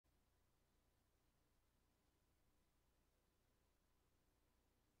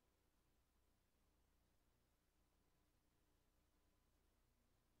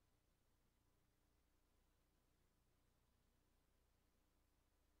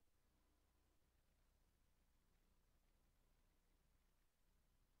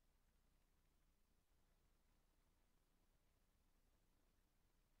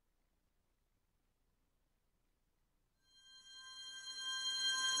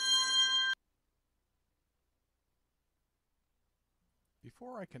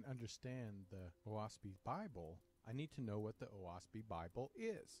Before I can understand the Oahspe Bible, I need to know what the Oahspe Bible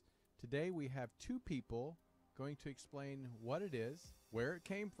is. Today we have two people going to explain what it is, where it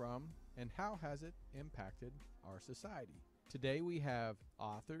came from, and how has it impacted our society. Today we have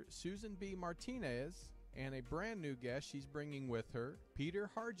author Susan B. Martinez and a brand new guest she's bringing with her, Peter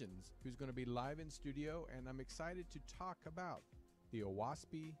Hartgens, who's going to be live in studio, and I'm excited to talk about the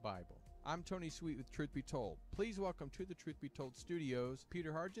Oahspe Bible. I'm Tony Sweet with Truth Be Told. Please welcome to the Truth Be Told studios,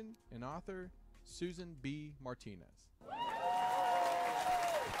 Peter Hartgens and author Susan B. Martinez.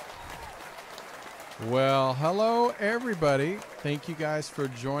 Well, hello, everybody. Thank you guys for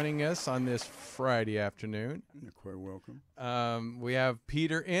joining us on this Friday afternoon. You're quite welcome. We have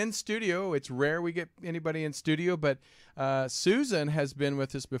Peter in studio. It's rare we get anybody in studio, but Susan has been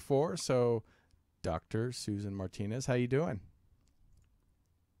with us before. So, Dr. Susan Martinez, how you doing?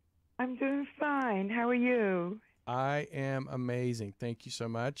 I'm doing fine. How are you? I am amazing. Thank you so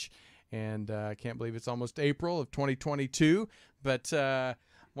much. And I can't believe it's almost April of 2022. But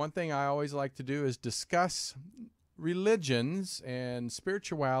one thing I always like to do is discuss religions and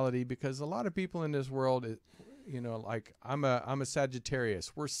spirituality, because a lot of people in this world, you know, like I'm a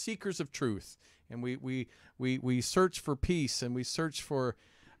Sagittarius. We're seekers of truth, and we search for peace, and we search for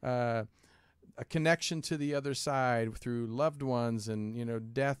a connection to the other side through loved ones and, you know,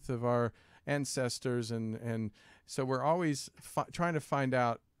 death of our ancestors, and so we're always trying to find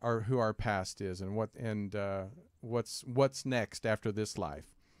out who our past is and what's next after this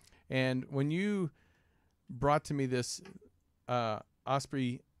life. And when you brought to me this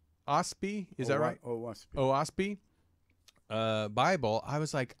Oahspe, is that right? Oahspe Bible, I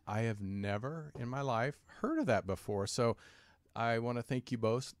was like, I have never in my life heard of that before. So I want to thank you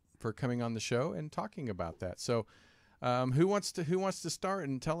both for coming on the show and talking about that. So who wants to start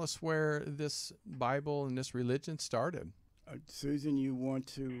and tell us where this Bible and this religion started? Susan, you want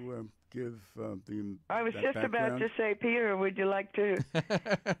to give the I was just about to say, Peter, would you like to?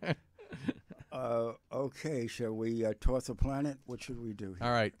 Okay, shall we toss a planet? What should we do here?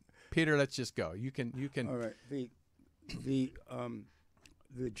 All right, Peter, let's just go. You can. All right. The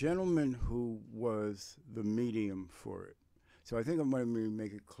gentleman who was the medium for it. So I think I'm going to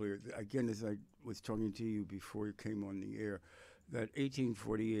make it clear, again, as I was talking to you before you came on the air, that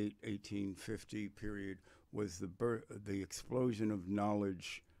 1848, 1850 period was the explosion of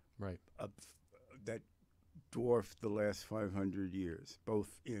knowledge, right, that dwarfed the last 500 years,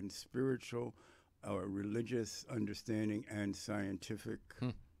 both in spiritual or religious understanding and scientific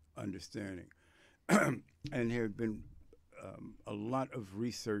understanding. And there had been a lot of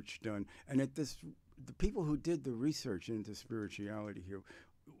research done. And the people who did the research into spirituality here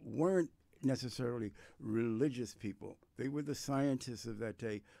weren't necessarily religious people. They were the scientists of that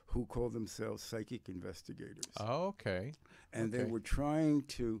day who called themselves psychic investigators. Oh, okay. And they were trying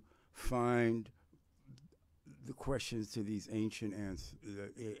to find the questions to these ancient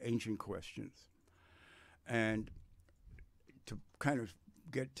questions. And to kind of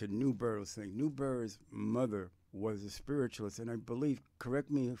get to Newber's thing, Newber's mother was a spiritualist, and I believe, correct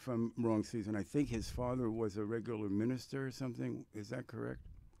me if I'm wrong, Susan, I think his father was a regular minister or something. Is that correct?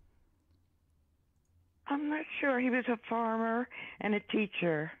 I'm not sure. He was a farmer and a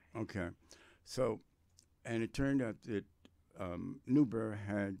teacher. Okay. So, and it turned out that Newber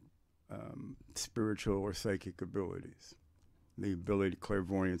had spiritual or psychic abilities, the ability to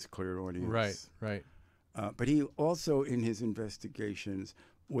clairvoyance, clairaudience. Right. But he also, in his investigations,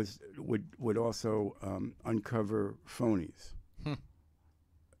 would also uncover phonies.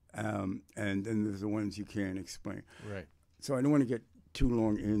 And then there's the ones you can't explain. Right. So I don't want to get too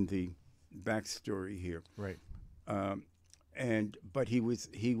long in the backstory here. Right. But he was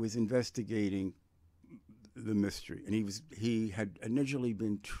investigating the mystery, and he had initially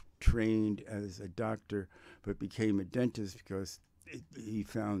been trained as a doctor, but became a dentist because he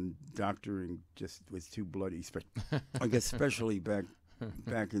found doctoring just was too bloody. I guess especially back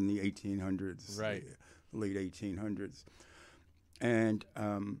in the 1800s, right, late 1800s, and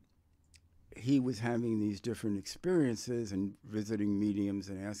he was having these different experiences and visiting mediums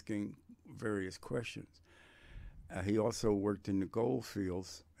and asking various questions. He also worked in the gold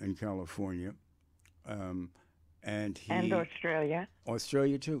fields in California, and Australia.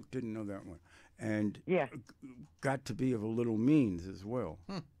 Australia too. Didn't know that one. And yeah, got to be of a little means as well,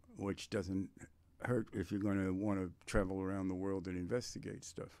 which doesn't hurt if you're going to want to travel around the world and investigate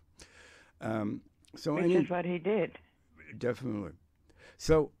stuff. Which is what he did. Definitely.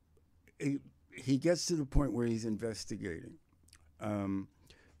 So he gets to the point where he's investigating.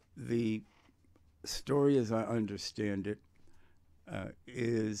 The story, as I understand it,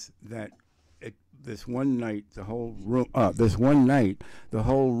 is that this one night, the whole room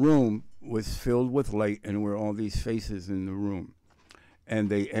was filled with light, and there were all these faces in the room. And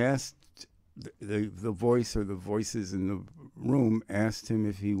they asked, the voice or the voices in the room asked him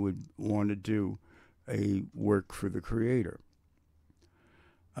if he would want to do a work for the Creator.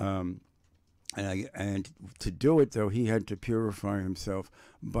 And to do it, though, he had to purify himself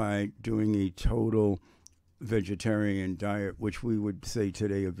by doing a total vegetarian diet, which we would say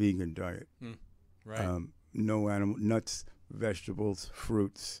today a vegan diet. Right. No animal, nuts, vegetables,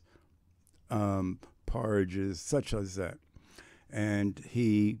 fruits, porridges, such as that. And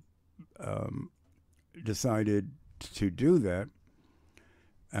he decided to do that,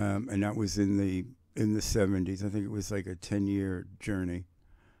 and that was in the 70s. I think it was like a 10-year journey.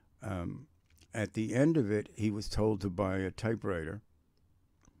 At the end of it, he was told to buy a typewriter.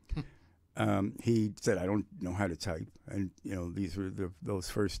 He said, "I don't know how to type," and these were those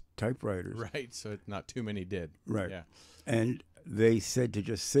first typewriters. Right. So not too many did. Right. Yeah. And they said to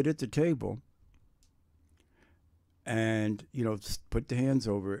just sit at the table and put the hands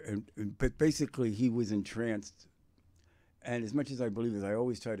over it. But basically, he was entranced. And as much as I believe this, I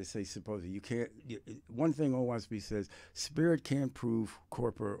always try to say, supposedly, you can't. One thing Oahspe says: spirit can't prove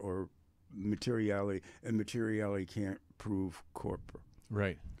corpora or materiality, and materiality can't prove corpora.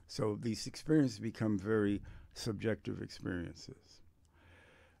 Right. So these experiences become very subjective experiences.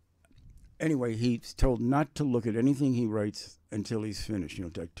 Anyway, he's told not to look at anything he writes until he's finished.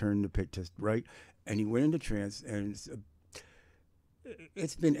 To turn the page, to write, and he went into trance, and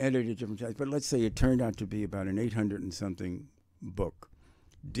it's been edited different times, but let's say it turned out to be about an 800 and something book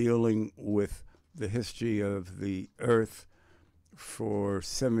dealing with the history of the Earth for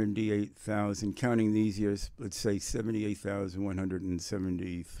 78,000, counting these years, let's say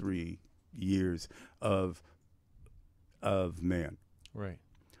 78,173 years of man. Right.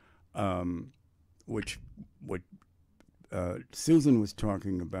 Which what Susan was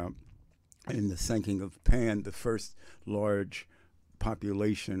talking about in the sinking of Pan, the first large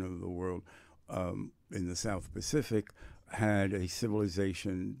population of the world in the South Pacific, had a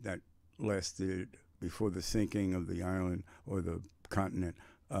civilization that lasted before the sinking of the island or the continent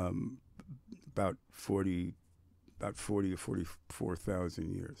about 40 or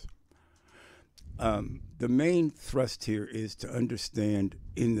 44,000 years. The main thrust here is to understand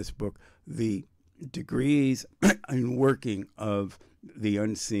in this book the degrees and working of the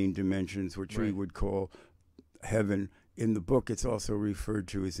unseen dimensions, which we would call heaven. In the book, it's also referred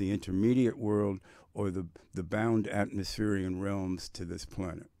to as the intermediate world or the bound atmospheric realms to this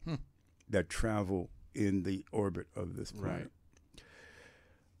planet that travel in the orbit of this planet.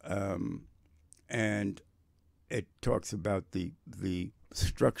 And it talks about the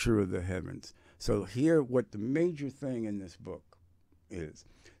structure of the heavens. So here, what the major thing in this book is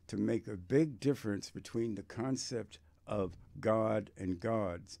to make a big difference between the concept of God and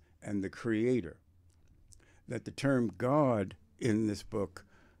gods and the Creator. That the term God in this book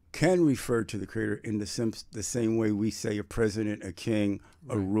can refer to the Creator in the same way we say a president, a king,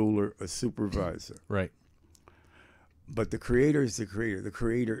 a ruler, a supervisor. Right. But the Creator is the Creator. The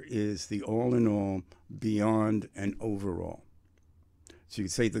Creator is the all in all, beyond and overall. So you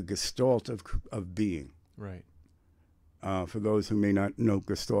could say the gestalt of being. Right. For those who may not know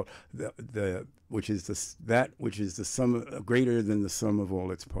gestalt, which is the sum greater than the sum of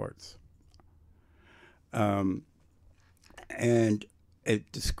all its parts. And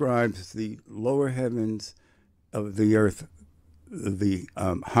it describes the lower heavens of the earth, the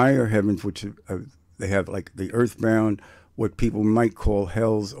higher heavens, which they have like the earthbound, what people might call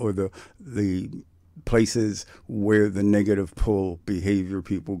hells, or the places where the negative pull behavior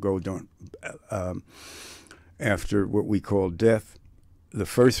people go after what we call death. The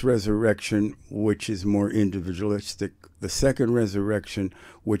first resurrection, which is more individualistic. The second resurrection,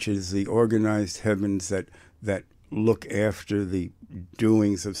 which is the organized heavens that look after the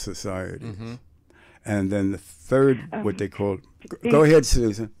doings of society. Mm-hmm. And then the third, what they call... Go ahead,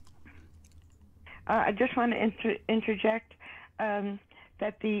 Susan. I just want to interject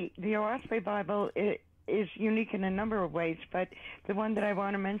that the Oahspe Bible is unique in a number of ways, but the one that I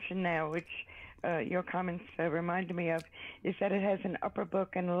want to mention now, which your comments reminded me of, is that it has an upper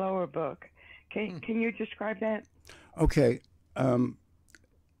book and a lower book. Can you describe that? Okay.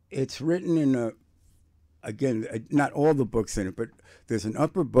 It's written in again, not all the books in it, but there's an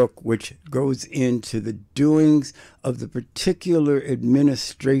upper book which goes into the doings of the particular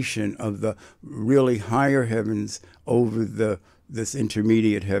administration of the really higher heavens over this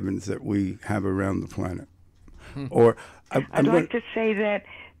intermediate heavens that we have around the planet. Or I'd like to say that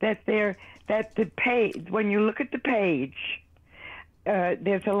the page, when you look at the page,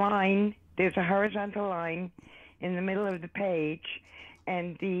 there's a line there's a horizontal line in the middle of the page,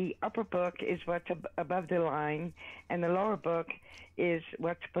 and the upper book is what's above the line, and the lower book is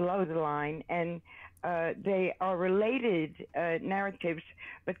what's below the line, and they are related narratives,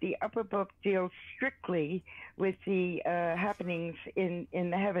 but the upper book deals strictly with the happenings in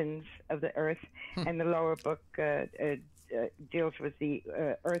the heavens of the earth, and the lower book deals with the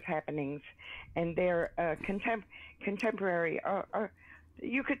earth happenings, and they're contemporary.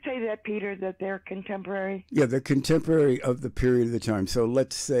 You could say that, Peter, that they're contemporary? Yeah, they're contemporary of the period of the time. So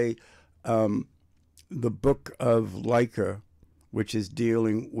let's say the book of Laika, which is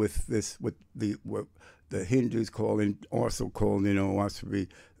dealing with this, with what the Hindus also called in Oahspe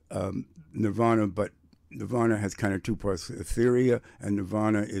Nirvana, but Nirvana has kind of two parts, Etheria, and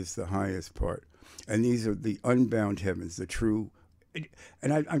Nirvana is the highest part. And these are the unbound heavens, the true,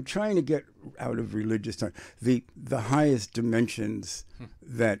 and I'm trying to get out of religious time, the highest dimensions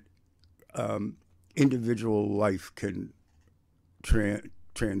that individual life can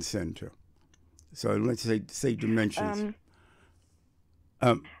transcend to. So let's say dimensions.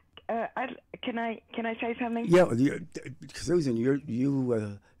 Can I say something? Yeah, Susan,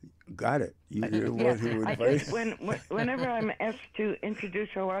 you got it. You're one who invited. Whenever I'm asked to introduce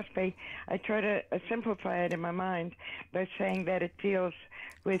Oahspe, I try to simplify it in my mind by saying that it deals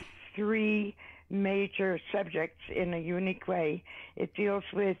with three major subjects in a unique way. It deals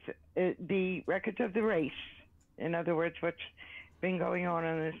with the records of the race, in other words, what's been going on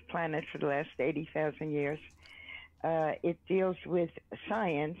this planet for the last 80,000 years. It deals with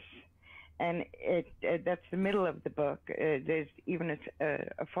science, and that's the middle of the book. There's even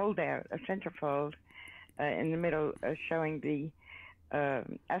a fold out, a centerfold in the middle, showing the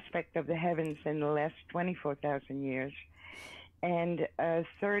aspect of the heavens in the last 24,000 years. And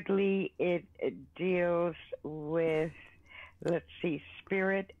thirdly, it deals with, let's see,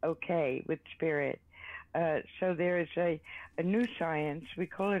 spirit, with spirit. So there is a new science, we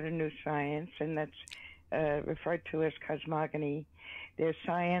call it a new science, and that's referred to as cosmogony. There's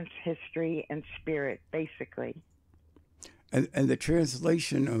science, history, and spirit, basically. And the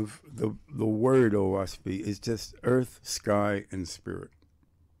translation of the word Oahspe is just earth, sky, and spirit.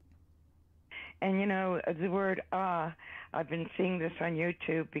 And the word I've been seeing this on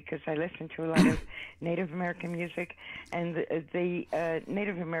YouTube because I listen to a lot of Native American music, and the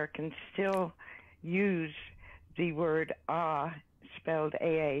Native Americans still use the word spelled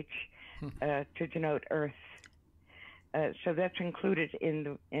A-H, to denote earth. So that's included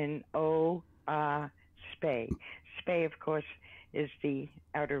in Oahspe. Spe, of course, is the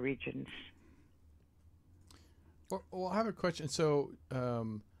outer regions. Well, I have a question. So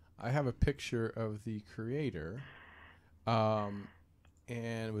I have a picture of the creator, and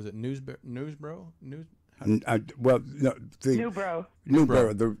was it Newsbro? Newbro.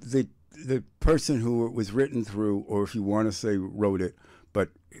 The person who it was written through, or if you want to say wrote it, but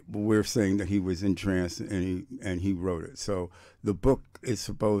we're saying that he was in trance and he wrote it. So the book is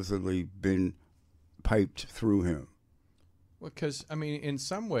supposedly been piped through him. Well, because in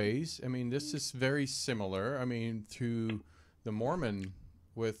some ways, this is very similar. To the Mormon,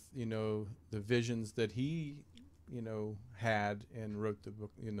 with the visions that he had and wrote the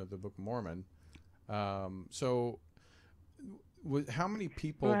book, the Book of Mormon. So how many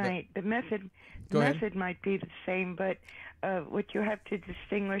people? Right. The method might be the same, but what you have to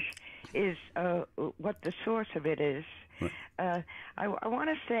distinguish is what the source of it is. Right. I want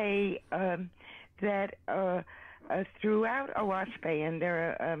to say that throughout Oahspe, and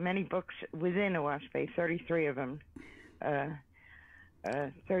there are many books within Oahspe, 33 of them,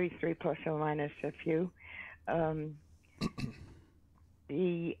 33 plus or minus a few.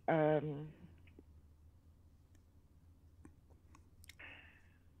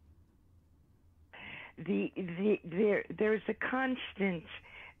 There's a constant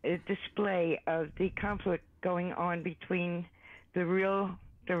display of the conflict going on between the real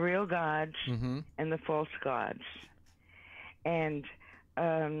gods and the false gods, and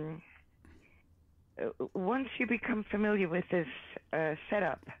once you become familiar with this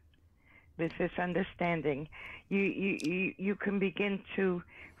setup, with this understanding, you can begin to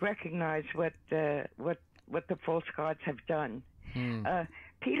recognize what the false gods have done.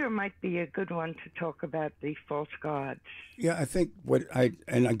 Peter might be a good one to talk about the false gods. Yeah, I think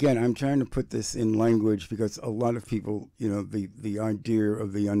and again, I'm trying to put this in language because a lot of people, the idea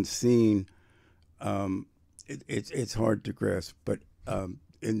of the unseen, it's hard to grasp. But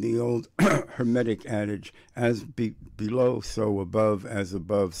in the old Hermetic adage, as below, so above, as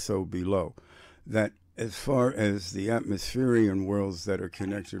above, so below, that as far as the atmospheric worlds that are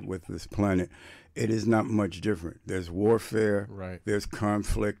connected with this planet, it is not much different. There's warfare, Right. there's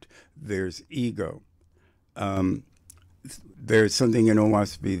conflict, there's ego. There's something in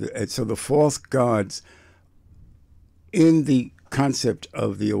Oahspe. So the false gods, in the concept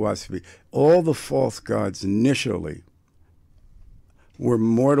of the Oahspe, all the false gods initially were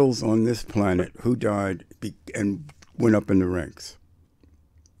mortals on this planet who died and went up in the ranks.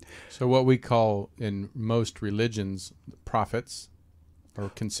 So what we call in most religions prophets are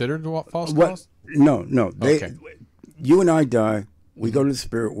considered false gods? No. Okay. You and I die. We go to the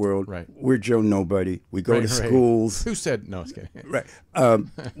spirit world. Right. We're Joe Nobody. We go to schools. Who said no? It's kidding. Right.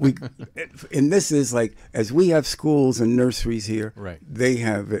 And this is like, as we have schools and nurseries here, Right. they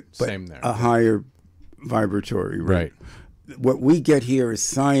have it, but Same there. a higher vibratory rate. Right. What we get here is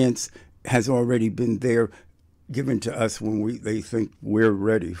science has already been there, given to us when they think we're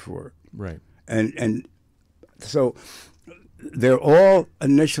ready for it. Right. And so they're all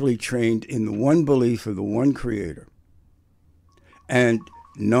initially trained in the one belief of the one creator and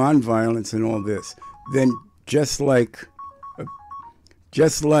nonviolence and all this. Then just like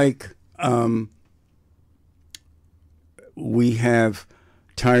we have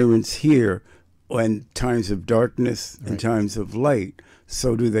tyrants here and times of darkness and times of light,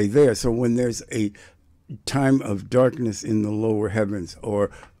 so do they there. So when there's a time of darkness in the lower heavens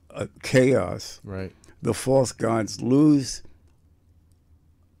or chaos, Right. the false gods lose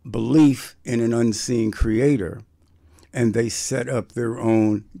belief in an unseen creator, and they set up their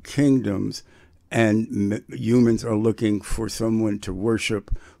own kingdoms, and humans are looking for someone to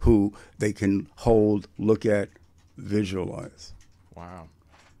worship who they can hold, look at, visualize. Wow.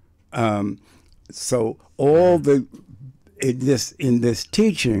 So all in this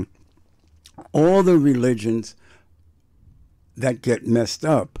teaching, all the religions that get messed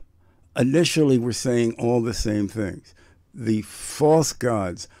up initially were saying all the same things. The false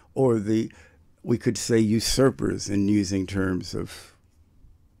gods, or we could say usurpers in using terms of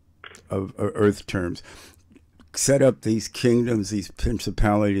earth terms, set up these kingdoms, these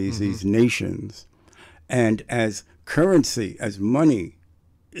principalities, these nations, and as currency, as money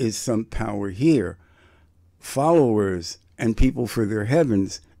is some power here, followers and people for their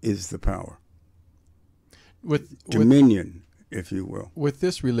heavens is the power. With Dominion, if you will. With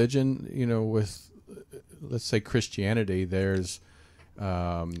this religion, with let's say Christianity, there's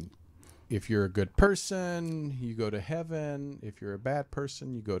if you're a good person, you go to heaven. If you're a bad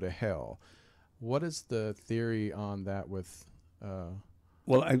person, you go to hell. What is the theory on that with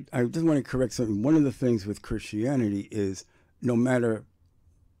Well, I just want to correct something. One of the things with Christianity is, no matter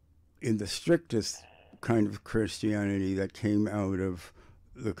in the strictest kind of Christianity that came out of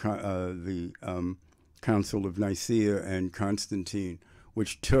the Council of Nicaea and Constantine,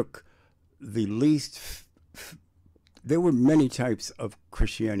 which took the least. There were many types of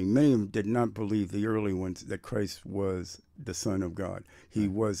Christianity. Many of them did not believe, the early ones, that Christ was the Son of God. He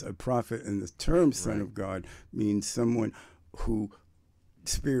was a prophet, and the term Son of God means someone who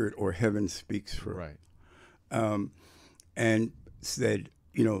spirit or heaven speaks for. Right. And said,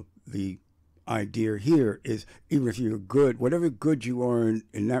 the idea here is, even if you're good, whatever good you are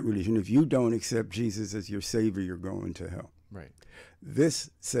in that religion, if you don't accept Jesus as your Savior, you're going to hell. Right.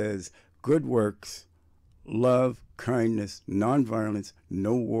 This says good works, love, kindness, nonviolence,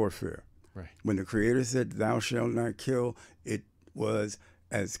 no warfare. Right. When the Creator said, "Thou shalt not kill," it was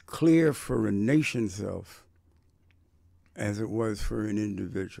as clear for a nation self as it was for an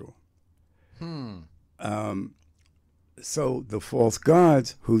individual. So the false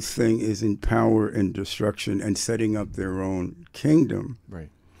gods, whose thing is in power and destruction and setting up their own kingdom. Right.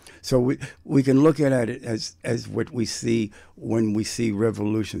 So we can look at it as what we see when we see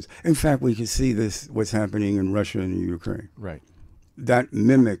revolutions. In fact, we can see this, what's happening in Russia and Ukraine. Right. That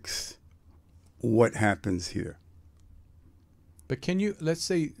mimics what happens here. But can you, let's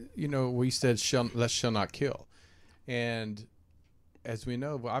say, we said shall not kill. And as we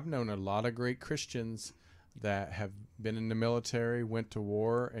know, I've known a lot of great Christians that have been in the military, went to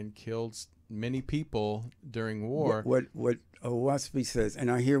war, and killed many people during war. What Oahspe says,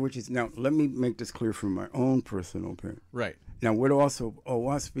 and I hear what you say. Now, let me make this clear from my own personal opinion. Right. Now, what also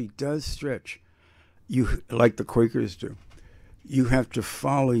Oahspe does stretch, you like the Quakers do, you have to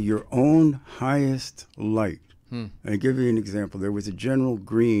follow your own highest light. And I'll give you an example. There was a General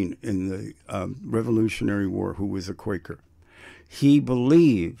Greene in the Revolutionary War who was a Quaker. He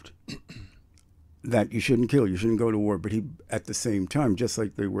believed that you shouldn't kill, you shouldn't go to war, but he, at the same time, just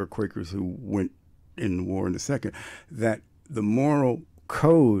like there were Quakers who went in the war in the second, that the moral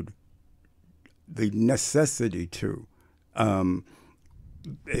code, the necessity to, so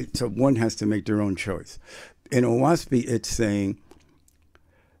one has to make their own choice. In Oahspe, it's saying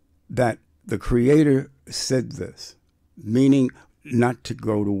that the Creator said this, meaning not to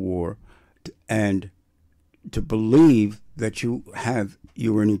go to war and to believe that you're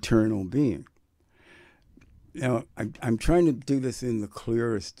an eternal being. Now, I'm trying to do this in the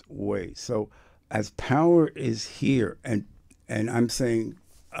clearest way. So as power is here, and I'm saying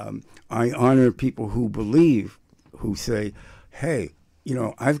I honor people who believe, who say, hey,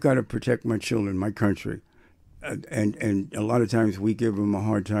 I've got to protect my children, my country. And a lot of times we give them a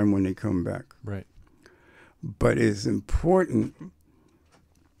hard time when they come back. Right. But it's important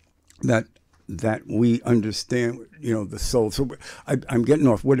that we understand, the soul. So I'm getting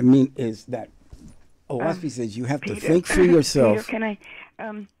off. What I mean is that Oahspe says you have to think for yourself. Peter, can I?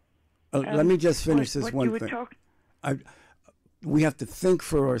 Let me just finish this one thing. We have to think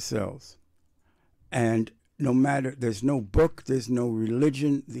for ourselves. And no matter, there's no book, there's no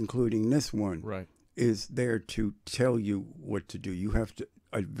religion, including this one, right, is there to tell you what to do. You have to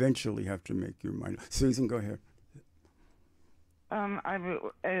eventually have to make your mind. Susan, go ahead.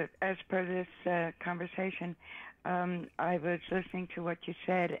 As per this conversation, I was listening to what you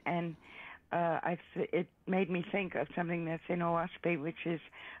said, and it made me think of something that's in Oahspe, which is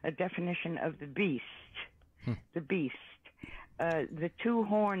a definition of the beast. The beast. The two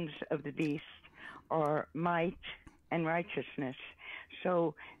horns of the beast are might and righteousness.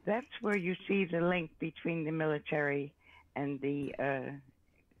 So that's where you see the link between the military and the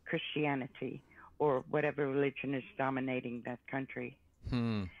Christianity, or whatever religion is dominating that country.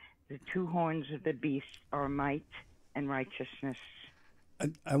 The two horns of the beast are might and righteousness.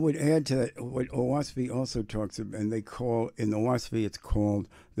 I would add to that what Oahspe also talks about, and they call, in Oahspe it's called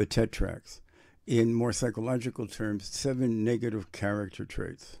the tetracts. In more psychological terms, 7 negative character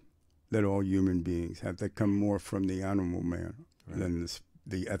traits that all human beings have that come more from the animal man than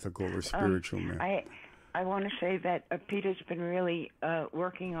the ethical or spiritual man. I want to say that Peter's been really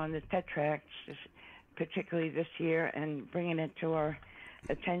working on the tetracts, particularly this year, and bringing it to our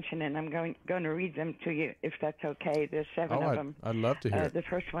attention, and I'm going to read them to you, if that's okay. There's 7 of them. I'd love to hear it. The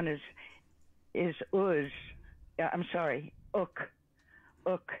first one is Uz. I'm sorry, Uk.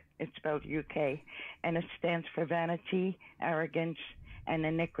 Uk. It's spelled UK, and it stands for vanity, arrogance, and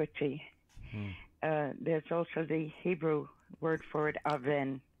iniquity. There's also the Hebrew word for it,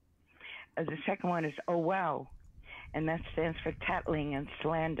 aven. The second one is oh wow, and that stands for tattling and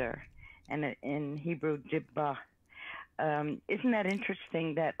slander, and in Hebrew, dibba. Isn't that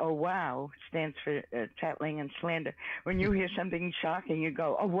interesting that oh wow stands for tattling and slander? When you hear something shocking, you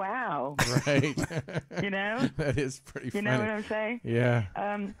go, oh wow. Right. That is pretty funny. You know what I'm saying? Yeah.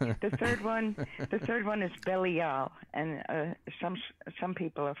 The third one is Belial, and some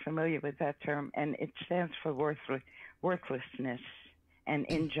people are familiar with that term, and it stands for worthlessness and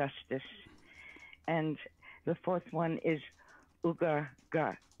injustice. And the fourth one is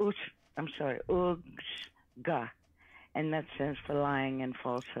Ugsga, and that stands for lying and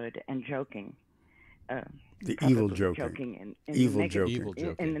falsehood and joking. The evil joking. Evil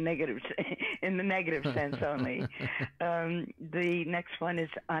joking. In the negative sense only. The next one is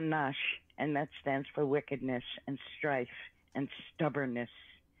Anash, and that stands for wickedness and strife and stubbornness.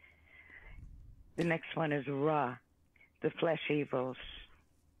 The next one is Ra, the flesh evils.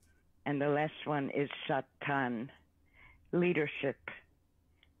 And the last one is Satan, leadership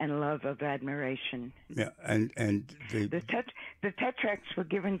and love of admiration. Yeah, and the tetracts were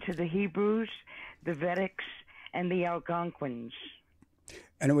given to the Hebrews, the Vedics, and the Algonquins.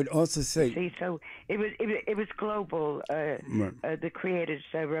 And I would also say, see, so it was global. The Creator's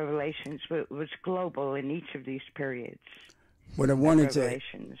revelations was global in each of these periods. What I wanted to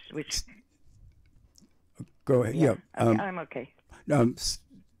go ahead. Yeah, I'm okay.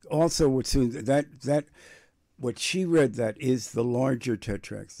 Also, what she read, that is the larger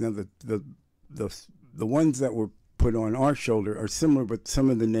tetracts. Now, the ones that were put on our shoulder are similar, but some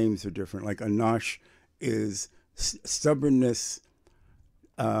of the names are different. Like Anash is stubbornness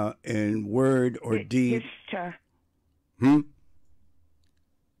in word or deed.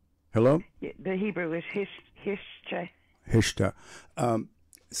 Hello? The Hebrew is Hishta.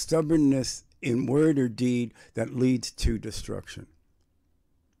 Stubbornness in word or deed that leads to destruction.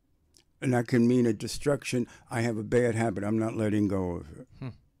 And that can mean a destruction. I have a bad habit. I'm not letting go of it.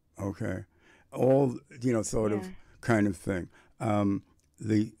 Okay. All, sort of kind of thing.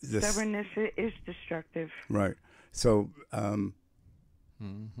 The stubbornness is destructive. Right. So,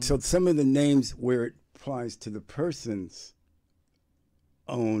 so some of the names where it applies to the person's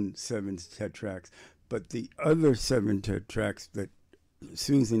own 7 tetracts, but the other 7 tetracts that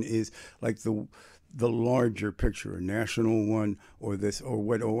Susan is like the larger picture, a national one, or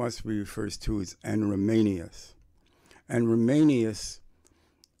what Oahspe refers to as Anromanius. Anromanius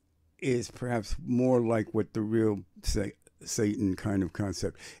is perhaps more like what the real Satan kind of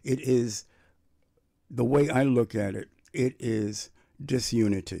concept. It is, the way I look at it, it is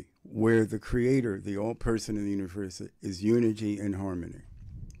disunity, where the creator, the all-person in the universe, is unity and harmony.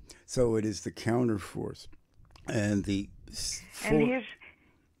 So it is the counterforce. And the... And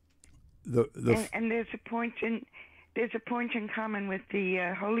there's a point in common with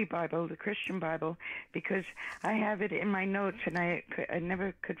the Holy Bible, the Christian Bible, because I have it in my notes, and I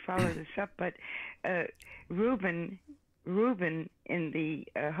never could follow this up. But Reuben in the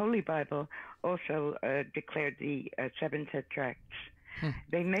Holy Bible also declared the 7 tetracts.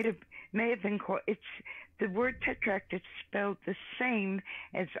 They may have been called. It's the word tetract. It's spelled the same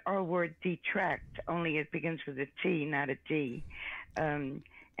as our word detract, only it begins with a T, not a D. And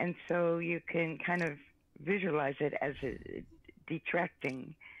so you can kind of visualize it as a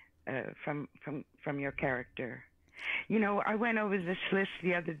detracting from your character. You know, I went over this list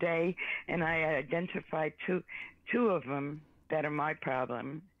the other day, and I identified two of them that are my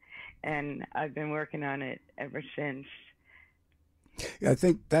problem, and I've been working on it ever since. Yeah, I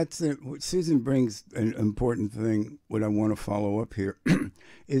think that's what Susan brings an important thing. What I want to follow up here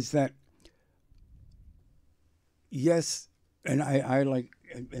is that, yes, and I like,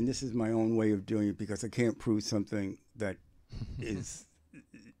 and this is my own way of doing it because I can't prove something that is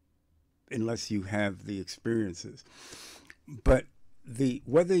unless you have the experiences. But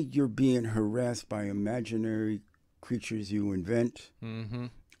whether you're being harassed by imaginary creatures you invent,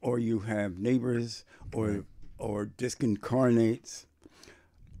 or you have neighbors, or disincarnates,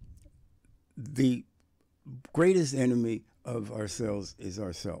 the greatest enemy of ourselves is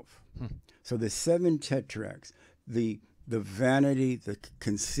ourself. So the 7 tetracts, the vanity, the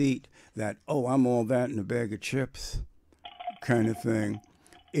conceit that, oh, I'm all that in a bag of chips kind of thing,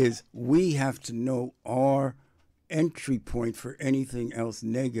 is we have to know our entry point for anything else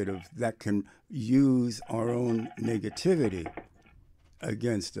negative that can use our own negativity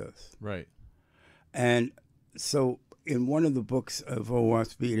against us. Right. And so in one of the books of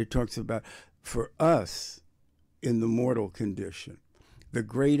Oahspe, it talks about, for us in the mortal condition, the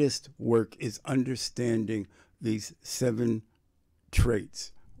greatest work is understanding these 7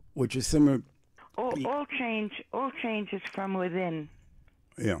 traits, which is similar. All change is from within.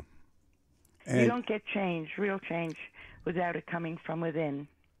 Yeah. And you don't get change, real change, without it coming from within.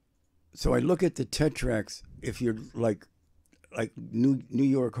 So I look at the tetracts. If you're like New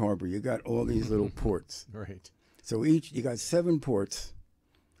York Harbor, you got all these little ports. Right. So you got 7 ports,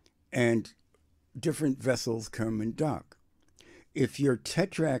 and different vessels come and dock. If your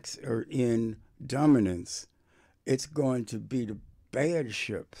tetracts are in dominance, it's going to be the bad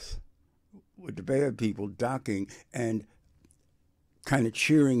ships with the bad people docking and kind of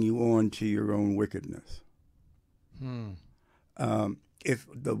cheering you on to your own wickedness. If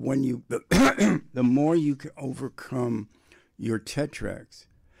the more you can overcome your tetracts,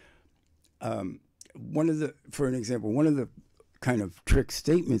 one of the kind of trick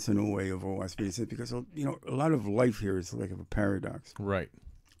statements in a way of Oahspe is that, because a lot of life here is like a paradox. Right.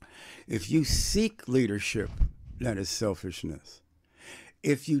 If you seek leadership, that is selfishness.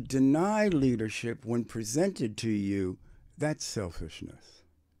 If you deny leadership when presented to you, that's selfishness.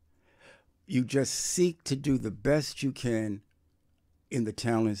 You just seek to do the best you can in the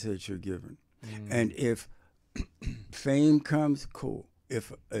talents that you're given. And if fame comes, cool.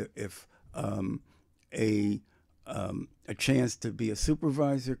 If a chance to be a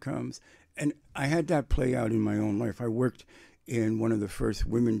supervisor comes, and I had that play out in my own life. I worked in one of the first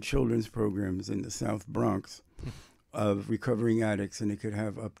women children's programs in the South Bronx of recovering addicts, and they could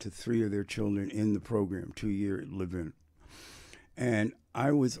have up to 3 of their children in the program, 2-year live-in. And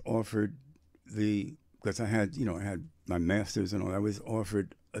I was offered because I had my master's and all, I was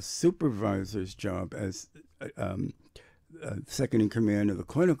offered a supervisor's job as second in command of the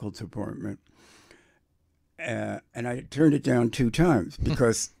clinical department. And I turned it down 2 times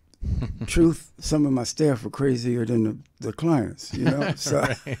because truth, some of my staff were crazier than the clients, So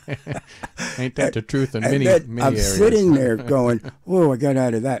ain't that the truth in many I'm areas? sitting there going, "Whoa, I got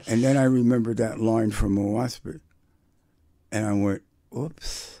out of that." And then I remembered that line from Oahspe, and I went,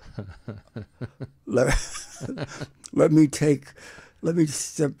 "Oops." Let me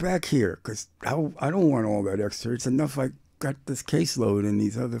step back here, because I don't want all that extra. It's enough I got this caseload and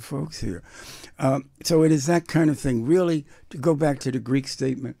these other folks here. So it is that kind of thing. Really, to go back to the Greek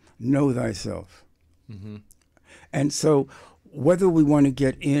statement, know thyself. And so whether we want to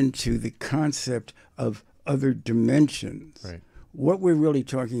get into the concept of other dimensions, right, what we're really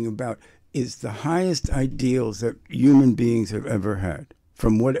talking about is the highest ideals that human beings have ever had,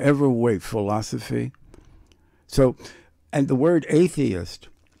 from whatever way, philosophy. So, and the word atheist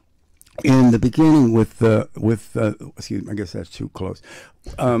in the beginning excuse me, I guess that's too close.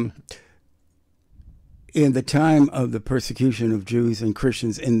 In the time of the persecution of Jews and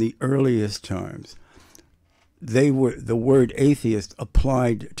Christians in the earliest times, the word atheist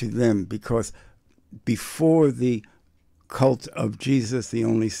applied to them because before the cult of Jesus, the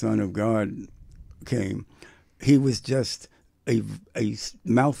only Son of God, came, he was just a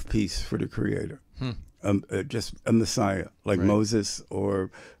mouthpiece for the Creator, just a Messiah, like Right. Moses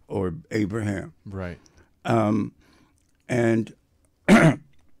or Abraham. Right. And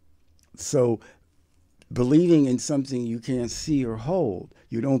so believing in something you can't see or hold,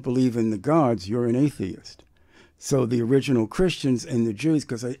 you don't believe in the gods, you're an atheist. So the original Christians and the Jews,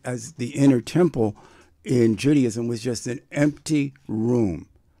 because as the inner temple in Judaism was just an empty room.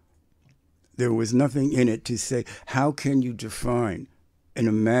 There was nothing in it to say, how can you define and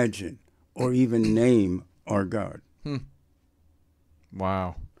imagine or even name our God?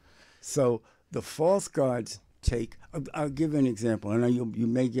 Wow. So the false gods take, I'll give an example, and you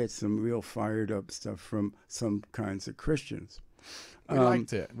may get some real fired up stuff from some kinds of Christians. We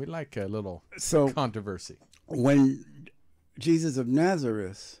like a little So controversy. when Jesus of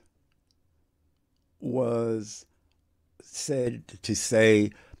Nazareth was said to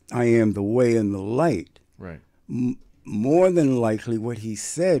say, I am the way and the light, Right. more than likely what he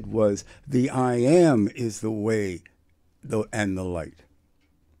said was, the I am is the way and the light.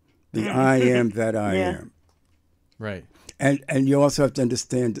 The I am that I am. Right. And you also have to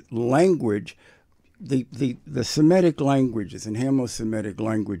understand language. The Semitic languages and Hamo-Semitic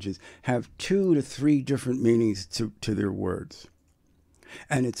languages have 2 to 3 different meanings to their words.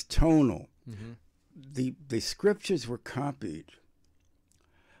 And it's tonal. The scriptures were copied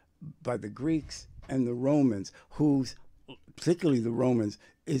by the Greeks and the Romans, whose, particularly the Romans,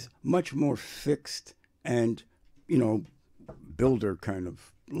 is much more fixed and, builder kind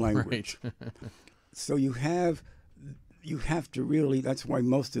of language. Right. So you have to really, that's why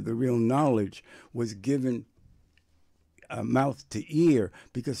most of the real knowledge was given mouth to ear,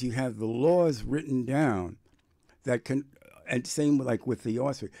 because you have the laws written down that can, and same like with the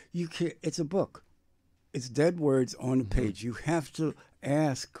Oahspe, it's a book. It's dead words on a page. You have to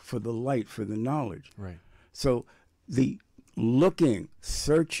ask for the light, for the knowledge. Right. So the looking,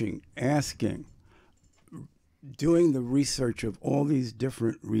 searching, asking, doing the research of all these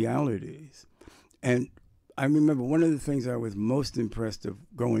different realities. And I remember one of the things I was most impressed of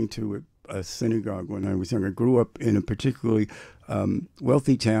going to a synagogue when I was young. I grew up in a particularly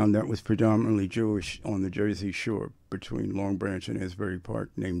wealthy town that was predominantly Jewish on the Jersey Shore between Long Branch and Asbury Park,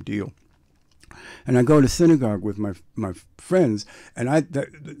 named Deal. And I go to synagogue with my friends, and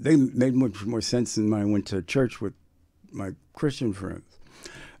they made much more sense than when I went to church with my Christian friends.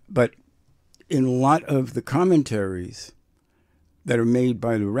 But in a lot of the commentaries that are made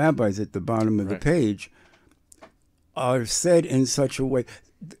by the rabbis at the bottom of the page are said in such a way,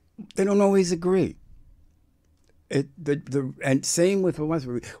 they don't always agree. And same with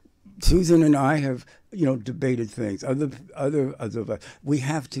Oahspe. Susan and I have, debated things. We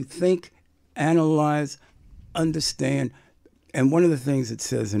have to think, analyze, understand. And one of the things it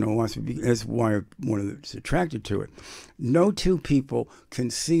says in Oahspe, that's why one of that's attracted to it, no two people can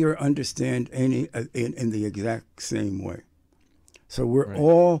see or understand any in the exact same way. So we're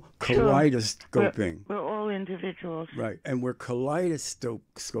all kaleidoscoping. We're all individuals. Right, and we're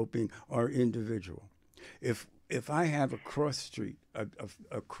kaleidoscoping our individual. If I have a cross street,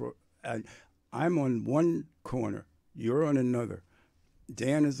 and I'm on one corner, you're on another,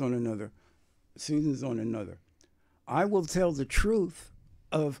 Dan is on another, Susan's on another, I will tell the truth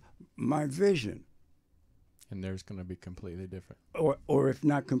of my vision. And theirs going to be completely different. Or if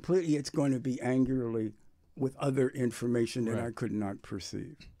not completely, it's going to be angularly with other information that I could not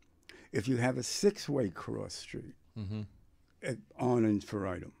perceive. If you have a 6-way cross street, on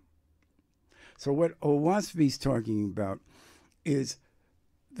infinitum. So what Oahspe's talking about is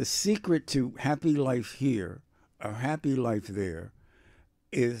the secret to happy life here, or happy life there,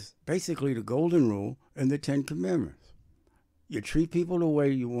 is basically the golden rule and the 10 commandments. You treat people the way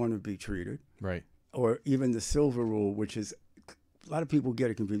you want to be treated. Right. Or even the silver rule, which is, a lot of people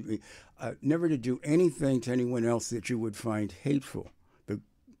get it completely, never to do anything to anyone else that you would find hateful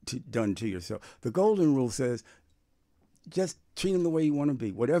done to yourself. The golden rule says, just treat them the way you want to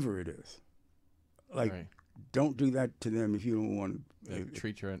be, whatever it is. Like, don't do that to them if you don't want to.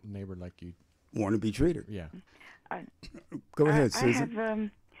 Treat your neighbor like you want to be treated. Yeah. Go ahead,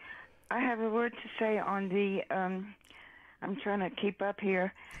 Susan. I have a word to say on the, I'm trying to keep up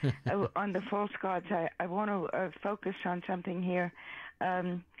here, on the false gods. I want to focus on something here.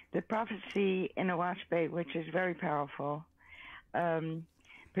 The prophecy in Oahspe, which is very powerful,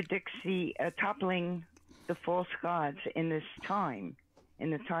 predicts the toppling the false gods in this time, in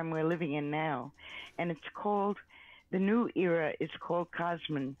the time we're living in now. And it's called, the new era is called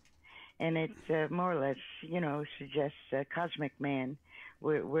Cosmon. And it more or less, suggests cosmic man,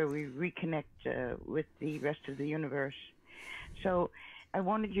 where we reconnect with the rest of the universe. So I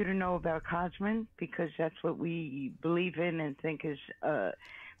wanted you to know about Cosmon, because that's what we believe in and think is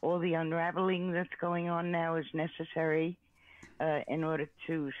all the unraveling that's going on now is necessary in order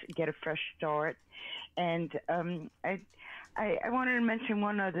to get a fresh start. And I wanted to mention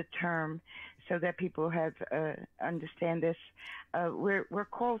one other term so that people have understand this. We're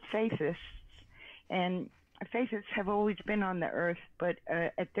called faithists, and faithists have always been on the earth, but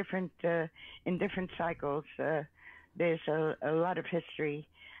at different in different cycles. There's a lot of history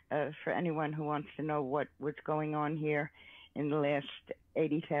for anyone who wants to know what was going on here in the last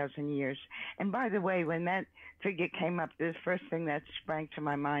 80,000 years. And by the way, when that figure came up, the first thing that sprang to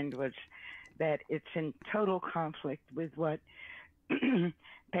my mind was that it's in total conflict with what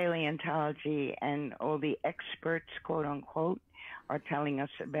paleontology and all the experts, quote unquote, are telling us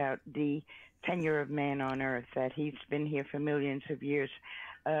about the tenure of man on Earth, that he's been here for millions of years.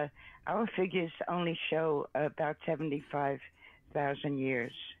 Our figures only show about 75,000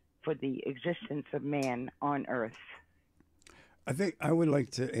 years for the existence of man on Earth. I think I would like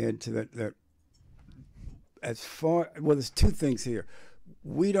to add to that as far, well, there's two things here.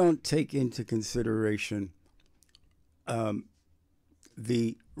 We don't take into consideration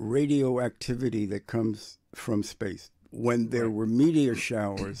the radioactivity that comes from space. When there were meteor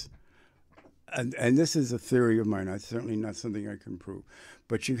showers, and this is a theory of mine, it's certainly not something I can prove,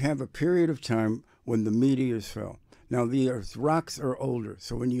 but you have a period of time when the meteors fell. Now, the Earth's rocks are older,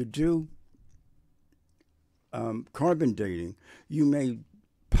 so when you do carbon dating, you may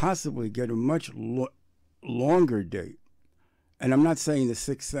possibly get a much longer date. And I'm not saying the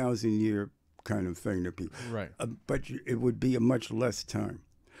 6,000 year kind of thing that people, right? But it would be a much less time.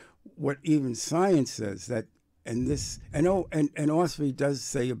 What even science says that, and Oahspe does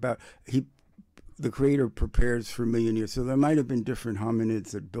say about the Creator prepares for a million years. So there might have been different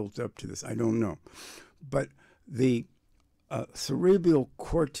hominids that built up to this. I don't know, but the cerebral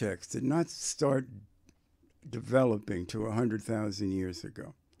cortex did not start developing to 100,000 years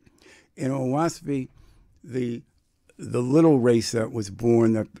ago. In Oahspe, the little race that was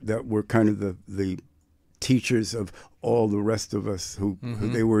born, that were kind of the teachers of all the rest of us who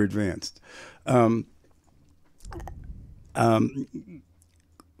they were advanced, had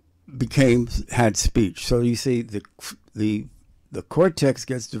speech. So you see, the cortex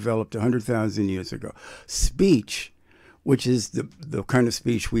gets developed 100,000 years ago. Speech, which is the kind of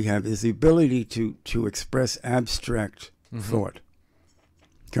speech we have, is the ability to express abstract thought,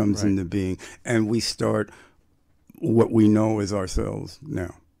 comes into being, and we start what we know as ourselves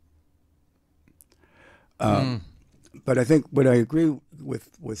now. But I think what I agree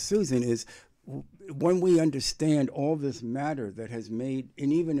with Susan is, when we understand all this matter that has made,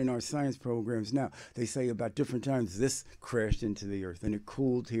 and even in our science programs now, they say about different times this crashed into the Earth and it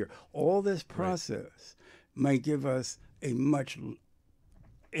cooled here. All this process might give us a much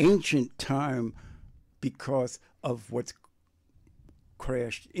ancient time because of what's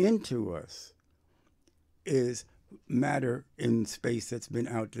crashed into us is matter in space that's been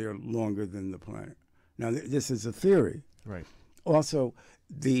out there longer than the planet. Now, this is a theory. Right. Also,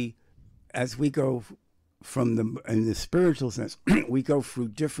 as we go in the spiritual sense, we go through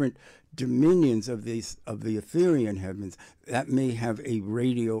different dominions of the ethereal heavens that may have a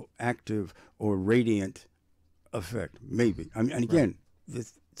radioactive or radiant effect, maybe. I mean, and again,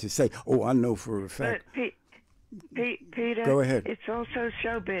 to say, "Oh, I know for a fact." But Peter, go ahead. It's also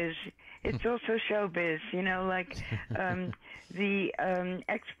showbiz. It's also showbiz. Like the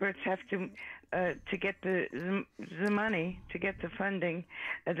experts have to get the money, to get the funding,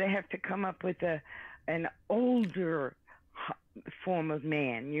 they have to come up with an older form of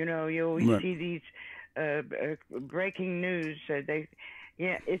man. You always see these breaking news.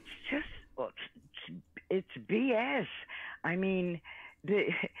 It's just it's BS. I mean,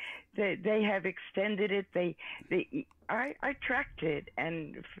 they have extended it. I tracked it,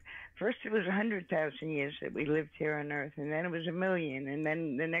 and first it was 100,000 years that we lived here on Earth, and then it was 1 million, and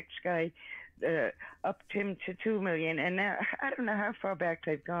then the next guy upped him to 2 million, and now I don't know how far back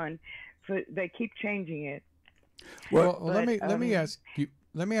they've gone. They keep changing it. Well, let me ask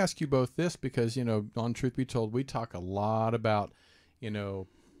you both this, because on Truth Be Told, we talk a lot about in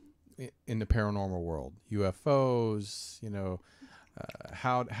the paranormal world, UFOs,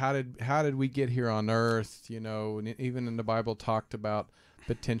 how did we get here on Earth, and even in the Bible talked about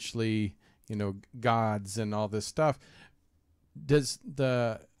potentially gods and all this stuff. does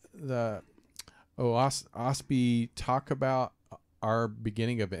the Oahspe talk about our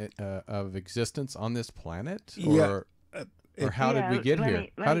beginning of existence on this planet, or how did we get here?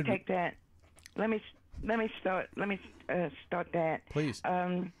 Let me take that. Let me start that. Please.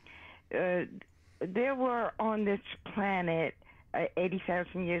 There were on this planet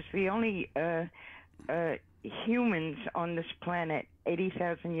 80,000 years. The only humans on this planet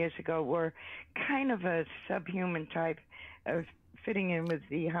 80,000 years ago were kind of a subhuman type, of fitting in with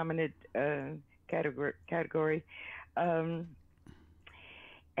the hominid category.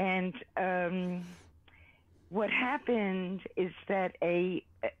 What happened is that an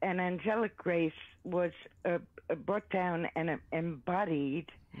angelic race was brought down and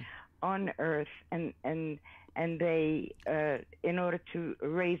embodied on Earth, and they, in order to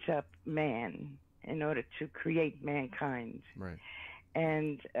raise up man, in order to create mankind, right?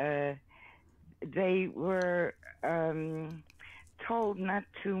 And they were told not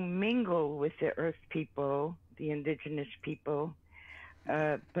to mingle with the Earth people, the indigenous people,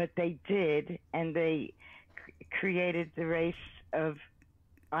 but they did, and they created the race of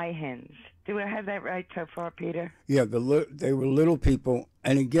eye hens. Do I have that right so far, Peter? Yeah, they were little people.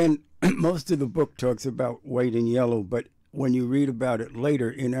 And again, most of the book talks about white and yellow, but when you read about it later,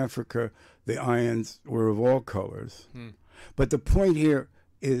 in Africa, the Ayans were of all colors. But the point here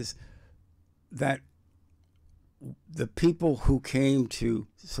is that the people who came to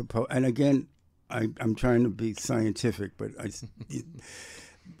suppose, and again, I'm trying to be scientific, but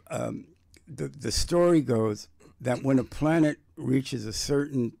the story goes that when a planet reaches a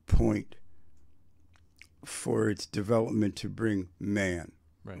certain point for its development to bring man,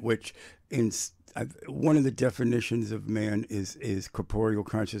 right, which one of the definitions of man is corporeal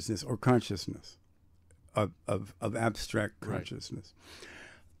consciousness, or consciousness of abstract consciousness,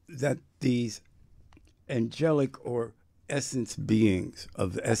 right, that these angelic or essence beings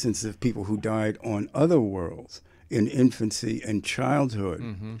of the essence of people who died on other worlds in infancy and childhood,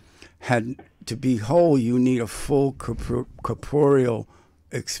 had to be whole. You need a full corporeal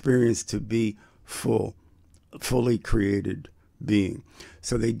experience to be fully created being.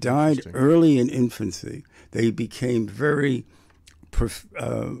 So they died early in infancy. They became very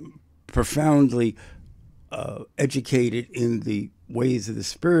profoundly educated in the ways of the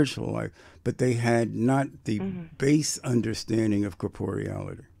spiritual life, but they had not the base understanding of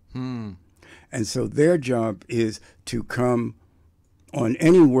corporeality. And so their job is to come on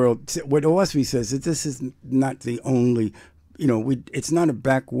any world. What Oahspe says is this is not the only, it's not a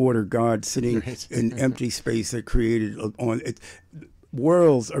backwater God sitting in empty space that created on it.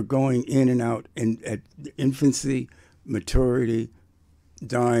 Worlds are going in and out at infancy, maturity,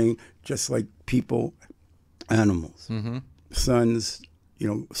 dying, just like people, animals, suns,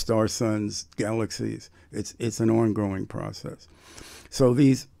 star suns, galaxies. It's an ongoing process. So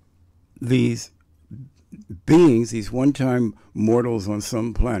these beings, these one-time mortals on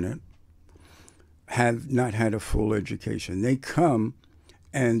some planet, have not had a full education. They come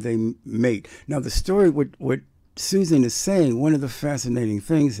and they mate. Now, the story, what Susan is saying, one of the fascinating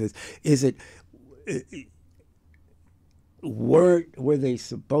things is it were they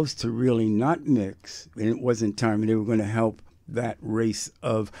supposed to really not mix, and it wasn't time, and they were going to help that race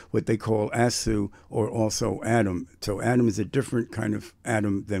of what they call Asu, or also Adam. So Adam is a different kind of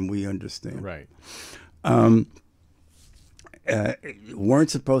Adam than we understand. Right.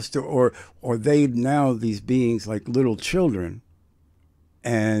 Weren't supposed to, or they now, these beings, like little children,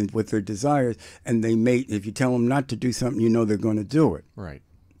 and with their desires, and they mate. If you tell them not to do something, they're going to do it. Right.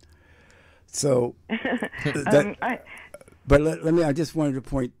 So, but let me. I just wanted to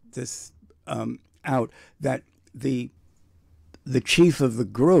point this out, that the chief of the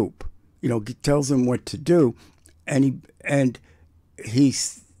group, tells them what to do, and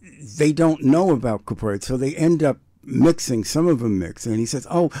they don't know about corporate, so they end up mixing. Some of them mix, and he says,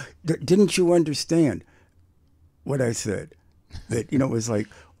 "Oh, didn't you understand what I said?" That it was like,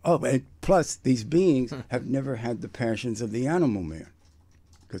 oh, and plus these beings have never had the passions of the animal man,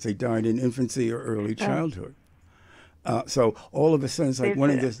 because they died in infancy or early childhood. So all of a sudden, it's like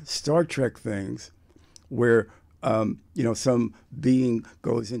one of the Star Trek things where some being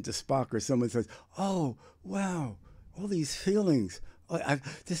goes into Spock, or someone says, "Oh, wow, all these feelings.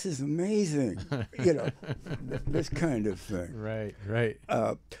 This is amazing." This kind of thing. Right, right.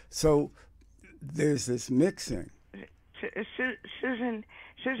 So there's this mixing.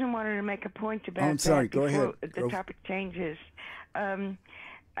 Susan wanted to make a point about I'm sorry, that go before ahead. the topic changes.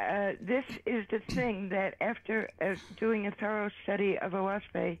 This is the thing that after doing a thorough study of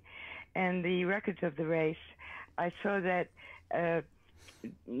Oahspe and the records of the race, I saw that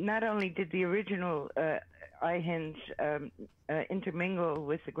not only did the original Ihans intermingle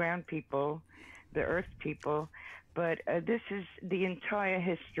with the ground people, the earth people, but this is the entire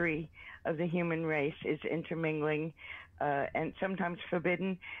history of the human race is intermingling, and sometimes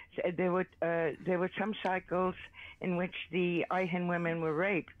forbidden. There were some cycles in which the Ihan women were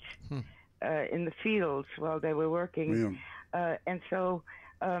raped in the fields while they were working, and so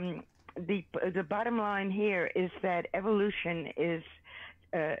the bottom line here is that evolution is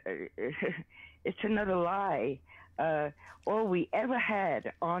it's another lie. All we ever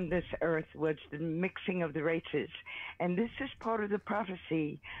had on this earth was the mixing of the races. And this is part of the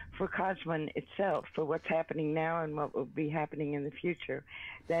prophecy for Cosmon itself, for what's happening now and what will be happening in the future.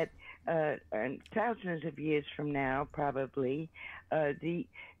 That thousands of years from now, probably, the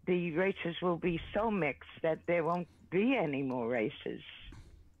races will be so mixed that there won't be any more races.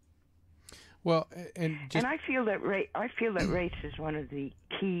 Well, and I feel that race is one of the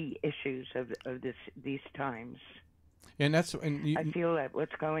key issues of these times. And I feel that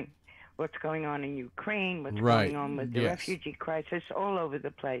what's going on in Ukraine, what's right. going on with the refugee crisis, all over the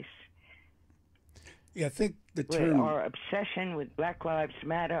place. Yeah, I think the with term our obsession with Black Lives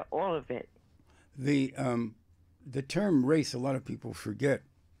Matter, all of it. The term race, a lot of people forget,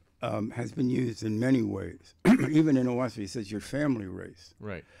 has been used in many ways. Even in Oahspe, it says your family race.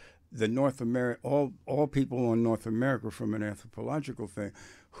 Right. The all people on North America from an anthropological thing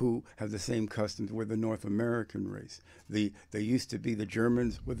who have the same customs were the North American race. They used to be the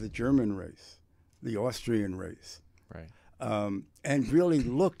Germans with the German race, the Austrian race, right, and really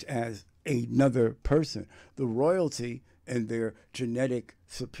looked as another person. The royalty and their genetic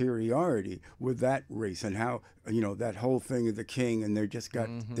superiority with that race, and how that whole thing of the king, and they're just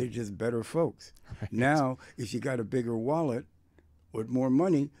better folks. Right. Now, if you got a bigger wallet with more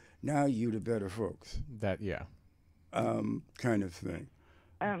money, now you the better folks. Kind of thing.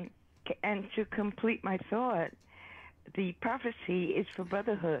 And to complete my thought, the prophecy is for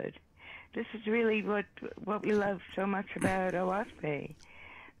brotherhood. This is really what we love so much about Oahspe.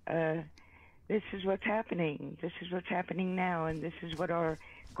 This is what's happening. This is what's happening now, and this is what our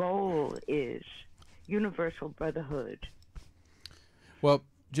goal is: universal brotherhood. Well,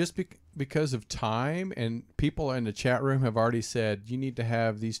 just because of time, and people in the chat room have already said you need to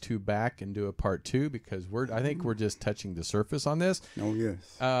have these two back and do a part 2, because I think we're just touching the surface on this. Oh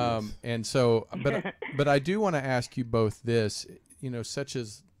yes. Yes. And so, but I do want to ask you both this, such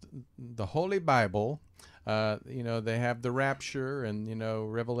as the Holy Bible, they have the rapture and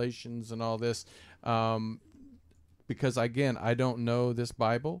Revelations and all this, because again, I don't know this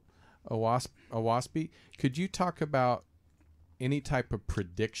Bible, Oahspe. Could you talk about any type of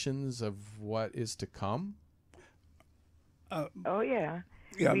predictions of what is to come? Yeah.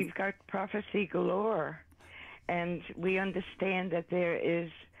 We've got prophecy galore, and we understand that there is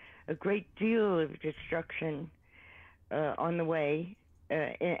a great deal of destruction on the way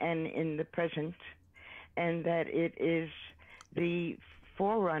and in the present, and that it is the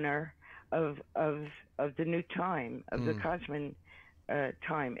forerunner of the new time, of the Cosmon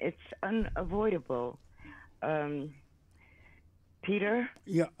time. It's unavoidable. Peter?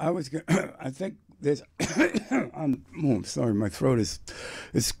 Yeah, I think there's. I'm sorry, my throat is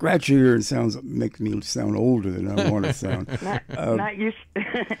scratchier and makes me sound older than I want to sound. Not used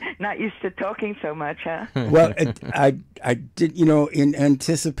to talking so much, huh? Well, I did, in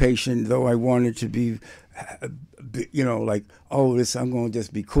anticipation, though I wanted to be, like, I'm going to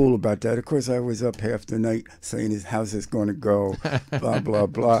just be cool about that. Of course, I was up half the night saying, how's this going to go? Blah, blah,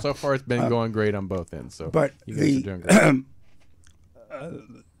 blah. So far, it's been going great on both ends. So, but you guys are doing great.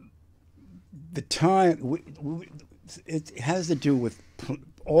 The time, it has to do with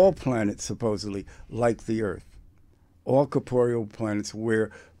all planets, supposedly, like the Earth. All corporeal planets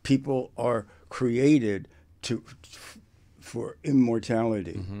where people are created for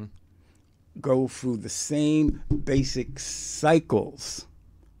immortality, go through the same basic cycles,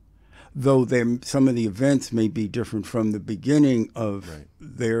 though some of the events may be different from the beginning of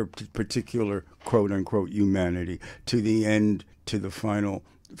their particular quote-unquote humanity to the end, to the final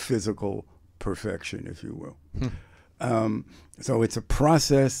physical perfection, if you will. So it's a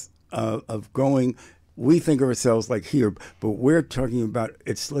process of going. We think of ourselves like here, but we're talking about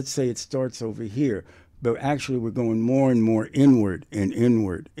let's say it starts over here, but actually we're going more and more inward and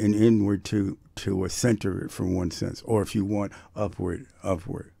inward and inward to a center, from one sense, or if you want, upward.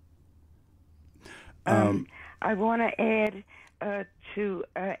 I want to add to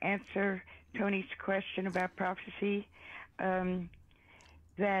answer Tony's question about prophecy,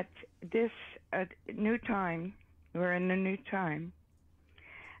 that this new time, we're in a new time,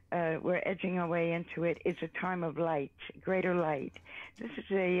 we're edging our way into it, is a time of light, greater light. This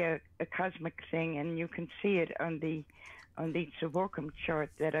is a cosmic thing, and you can see it on the Savorum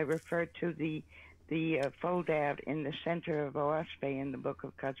chart that I referred to, the fold out in the center of Oahspe in the book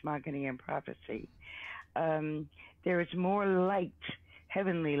of Cosmogony and Prophecy. There is more light,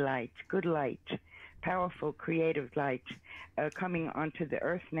 heavenly light, good light, powerful, creative light coming onto the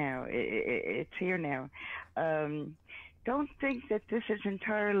earth now. It's here now. Don't think that this is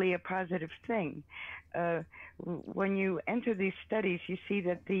entirely a positive thing. When you enter these studies, you see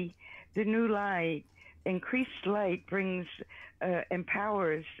that the new light, increased light, brings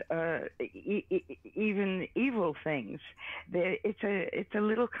empowers even evil things. It's a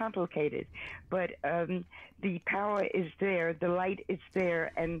little complicated, but the power is there, the light is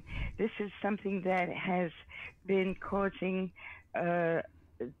there, and this is something that has been causing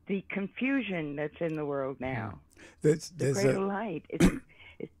the confusion that's in the world now. There's the greater light.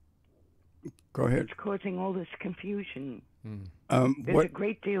 Go ahead. It's causing all this confusion. There's a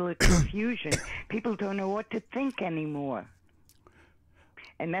great deal of confusion. People don't know what to think anymore.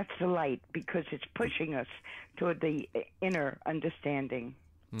 And that's the light, because it's pushing us toward the inner understanding.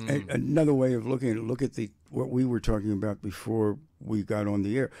 Another way of looking at it, look at what we were talking about before we got on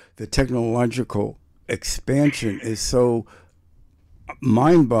the air. The technological expansion is so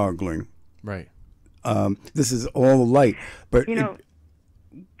mind-boggling. Right. This is all light, but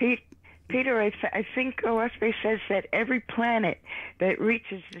Peter, I think Oahspe says that every planet that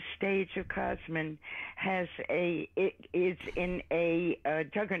reaches the stage of Cosmon is in a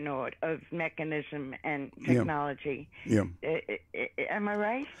juggernaut of mechanism and technology. Yeah. Am I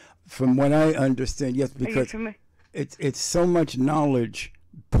right? From what I understand, yes, because it's so much knowledge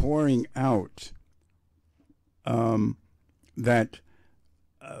pouring out that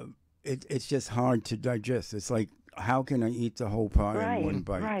it's just hard to digest. It's like, how can I eat the whole pie in one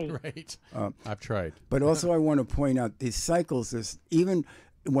bite? Right. I've tried. But also I want to point out these cycles, even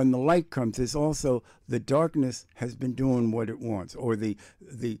when the light comes, there's also the darkness has been doing what it wants, or the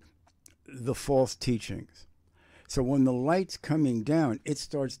false teachings. So when the light's coming down, it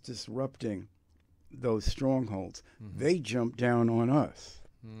starts disrupting those strongholds. They jump down on us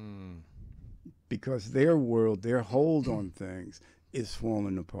because their world, their hold on things is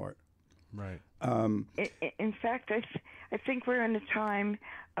falling apart. Right. In fact, I think we're in a time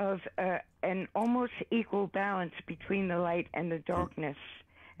of an almost equal balance between the light and the darkness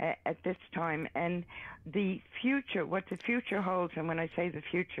at this time. And the future, what the future holds, and when I say the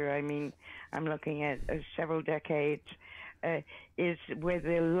future, I mean I'm looking at several decades, is where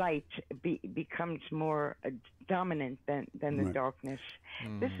the light becomes more dominant than the darkness.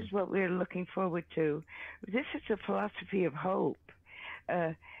 This is what we're looking forward to. This is a philosophy of hope.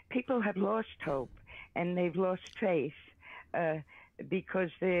 People have lost hope, and they've lost faith because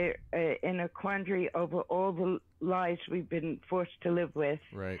they're in a quandary over all the lies we've been forced to live with.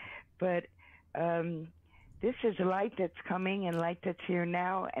 Right. But this is a light that's coming and light that's here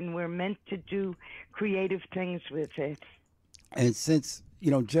now, and we're meant to do creative things with it. And since,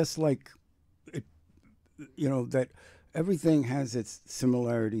 just like, that everything has its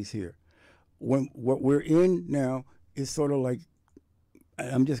similarities here. What we're in now is sort of like,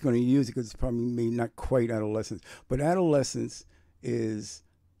 I'm just going to use it because it's probably not quite adolescence, but adolescence is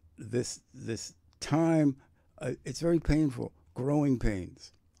this time. It's very painful, growing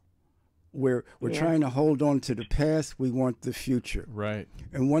pains, where we're trying to hold on to the past. We want the future. Right.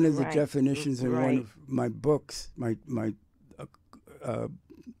 And one of the definitions in one of my books, my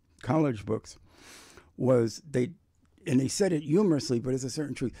college books, was they said it humorously, but it's a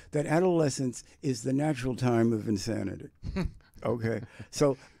certain truth, that adolescence is the natural time of insanity. Okay,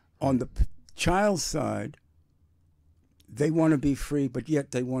 so on the child's side, they want to be free, but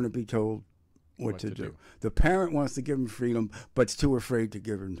yet they want to be told what to do. The parent wants to give them freedom, but's too afraid to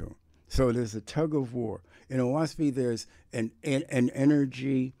give it to them. So there's a tug of war. In Oahspe, there's an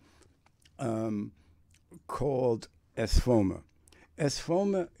energy called esphoma.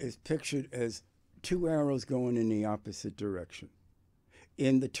 Esphoma is pictured as two arrows going in the opposite direction.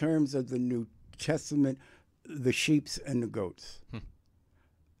 In the terms of the New Testament, the sheeps and the goats.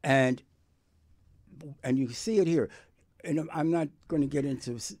 And you see it here. And I'm not going to get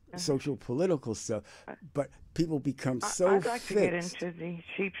into social political stuff, but people become so I'd like fixed. to get into the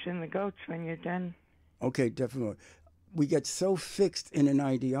sheeps and the goats when you're done. Okay, definitely. We get so fixed in an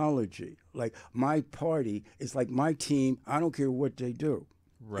ideology. Like, my party is like my team. I don't care what they do.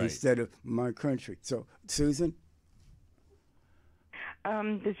 Right. Instead of my country. So, Susan?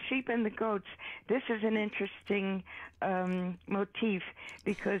 The sheep and the goats. This is an interesting motif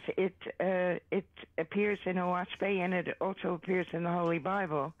because it appears in Oahspe and it also appears in the Holy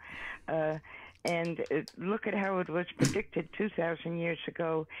Bible. And look at how it was predicted 2,000 years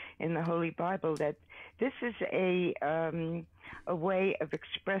ago in the Holy Bible that this is a way of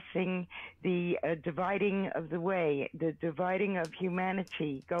expressing the dividing of the way, the dividing of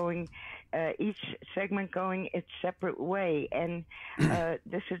humanity, going each segment going its separate way. And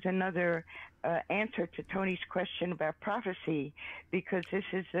this is another answer to Tony's question about prophecy, because this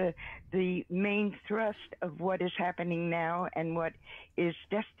is the main thrust of what is happening now and what is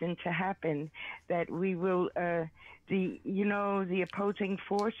destined to happen, that we will the opposing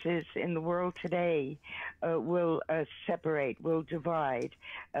forces in the world today will separate, will divide.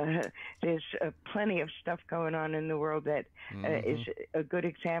 There's plenty of stuff going on in the world that is a good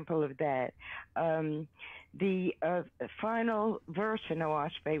example of that. The final verse in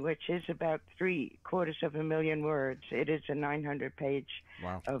Oahspe, which is about 750,000 words, it is a 900-page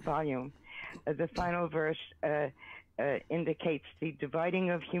volume. The final verse indicates the dividing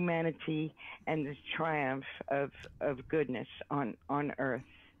of humanity and the triumph of goodness on earth.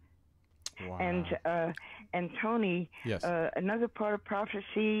 Wow. And Tony, yes. Another part of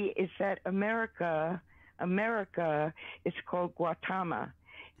prophecy is that America is called Guatemala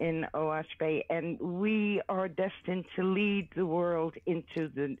in Oahspe, and we are destined to lead the world into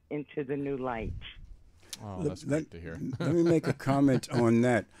the new light. Oh, that's great to hear. Let me make a comment on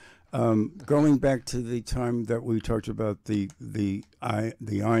that. Going back to the time that we talked about the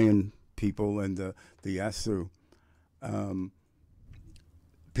Iron people and the Asu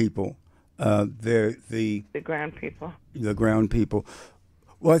people, they're the ground people. The ground people.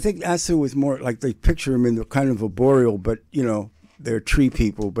 Well, I think Asu was more like they picture them in the kind of arboreal, but they're tree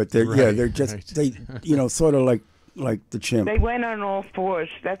people. But they're just they sort of like the chimp. They went on all fours.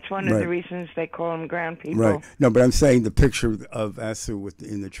 That's one of the reasons they call them ground people. Right. No, but I'm saying the picture of Asu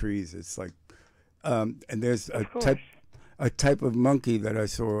in the trees. It's like, and there's a type of monkey that I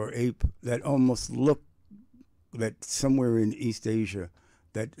saw, or ape, that almost looked that somewhere in East Asia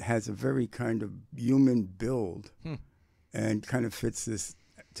that has a very kind of human build and kind of fits this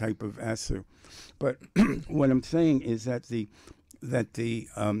type of Asu. But what I'm saying is that the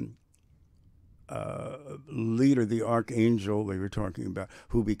leader, the archangel they were talking about,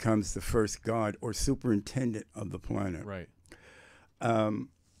 who becomes the first god or superintendent of the planet. Right.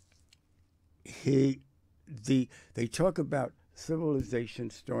 They talk about civilization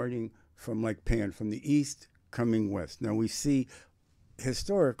starting from like Pan, from the east coming west. Now we see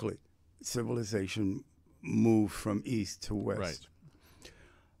historically civilization move from east to west. Right.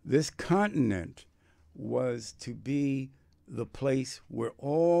 This continent was to be the place where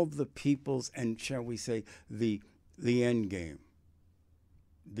all the peoples and, shall we say, the end game,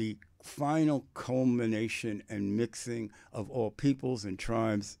 the final culmination and mixing of all peoples and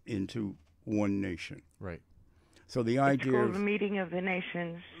tribes into one nation. Right. So the idea called the meeting of the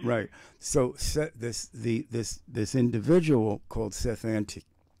nations. Right. So this individual called Sethantes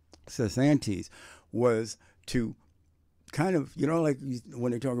was to kind of, like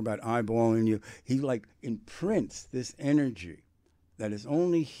when they talk about eyeballing you, he like imprints this energy that is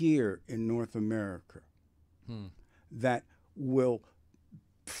only here in North America that will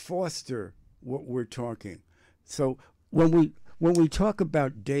foster what we're talking. So when we talk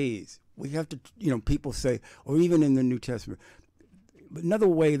about days, we have to, people say, or even in the New Testament, another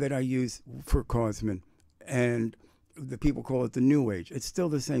way that I use for Cosman, and the people call it the New Age, it's still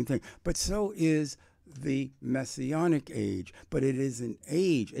the same thing, but so is the Messianic age. But it is an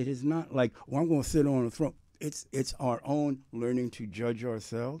age. It is not like, I'm going to sit on a throne. It's our own learning to judge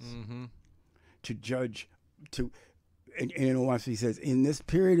ourselves, to judge, and Oahspe says, in this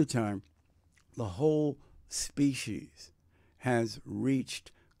period of time, the whole species has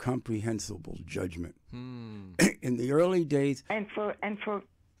reached comprehensible judgment. In the early days, and for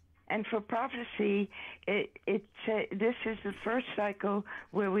prophecy, this is the first cycle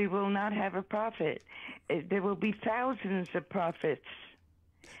where we will not have a prophet. There will be thousands of prophets.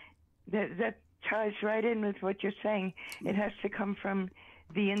 That ties right in with what you're saying. It has to come from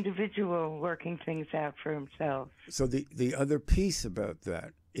the individual working things out for himself. So the other piece about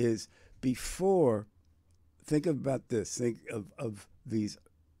that is, before, think about this. Think of these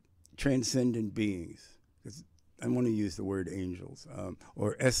transcendent beings. I want to use the word angels,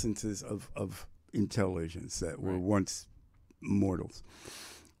 or essences of intelligence that were once mortals,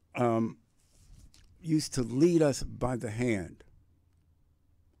 used to lead us by the hand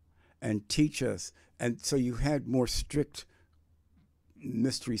and teach us. And so you had more strict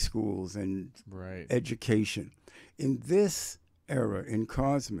mystery schools and education. In this era in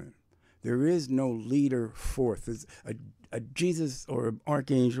Cosmin, there is no leader forth. A Jesus or an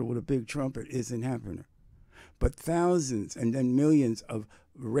archangel with a big trumpet isn't happening. But thousands and then millions of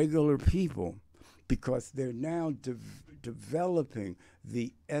regular people, because they're now developing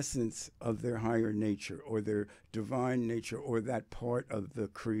the essence of their higher nature or their divine nature or that part of the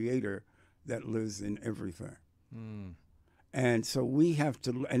Creator that lives in everything. Mm. And so we have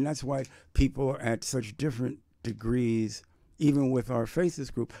to, and that's why people are at such different degrees, even with our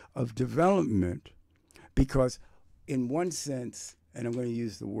Faces group, of development, because in one sense, and I'm going to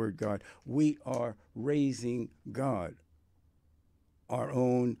use the word God, we are raising God, our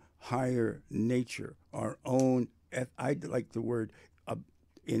own higher nature, our own, I like the word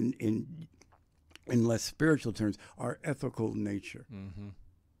in less spiritual terms, our ethical nature,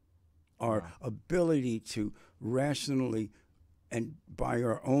 our ability to rationally and by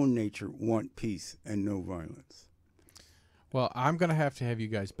our own nature want peace and no violence. Well, I'm going to have you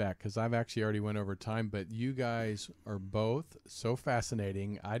guys back because I've actually already went over time, but you guys are both so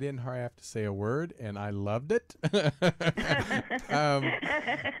fascinating. I didn't have to say a word, and I loved it.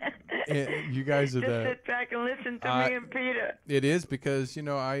 You guys are Just sit back and listen to me and Peter. It is because, you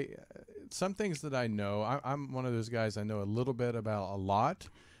know, some things that I know, I'm one of those guys I know a little bit about a lot.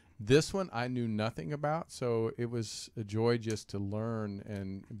 This one I knew nothing about, so it was a joy just to learn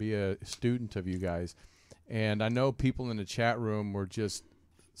and be a student of you guys. And I know people in the chat room were just,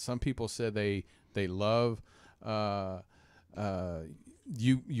 some people said they love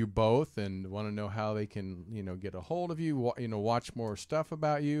you both and want to know how they can, you know, get a hold of you, you know, watch more stuff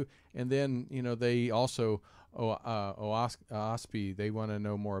about you. And then, you know, they also, Oahspe, they want to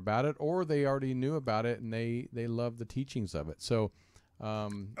know more about it, or they already knew about it and they love the teachings of it. So,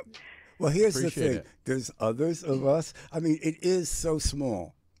 well, here's the thing. There's others of us. I mean, it is so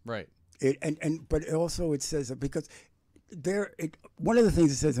small. Right. But also it says that because one of the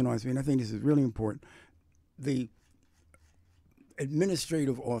things it says in Oahspe, and I think this is really important, the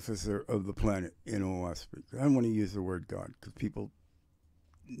administrative officer of the planet in Oahspe. I don't want to use the word God because people,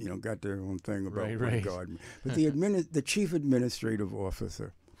 you know, got their own thing about what God means. But the chief administrative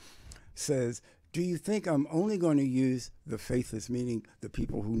officer says, do you think I'm only going to use the faithless, meaning the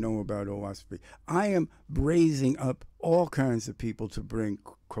people who know about Oahspe? I am raising up all kinds of people to bring,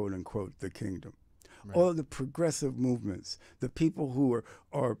 quote unquote, the kingdom. Right. All the progressive movements, the people who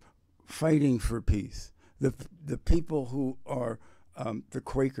are fighting for peace, the people who are the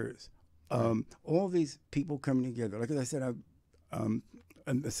Quakers, all these people coming together. Like I said, I'm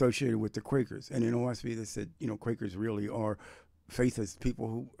associated with the Quakers, and in Oahspe they said, you know, Quakers really are faithless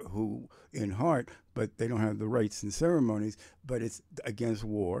people who in heart, but they don't have the rites and ceremonies, but it's against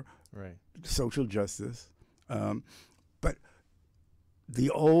war, right? Social justice. But the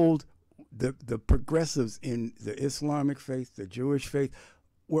progressives in the Islamic faith, the Jewish faith,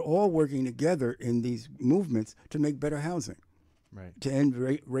 we're all working together in these movements to make better housing, right? To end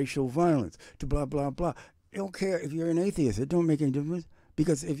racial violence, to blah, blah, blah. I don't care if you're an atheist. It don't make any difference,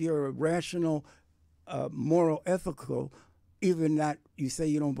 because if you're a rational, moral, ethical, even that you say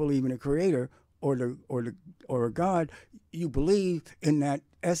you don't believe in a creator or a God, you believe in that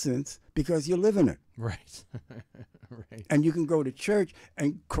essence because you live in it. Right. Right. And you can go to church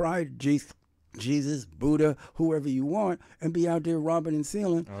and cry to Jesus, Buddha, whoever you want, and be out there robbing and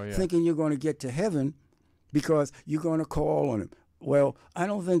stealing, thinking you're going to get to heaven because you're going to call on him. Well, I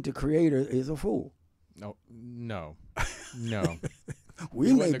don't think the creator is a fool. No.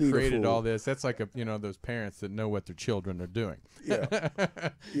 We may have created all this. That's like those parents that know what their children are doing. Yeah,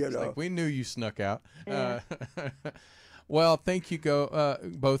 it's like, we knew you snuck out. Yeah. Well, thank you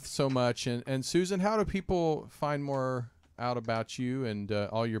both so much. And Susan, how do people find more out about you and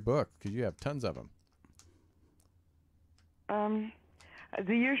all your books? Because you have tons of them.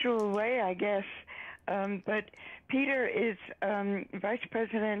 The usual way, I guess. But Peter is vice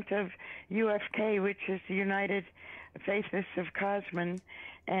president of UFK, which is the United Faithists of Cosmin,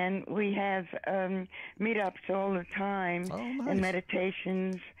 and we have meetups all the time. Oh, nice. And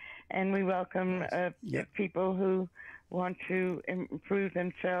meditations, and we welcome people who want to improve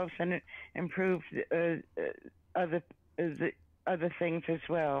themselves and improve other things as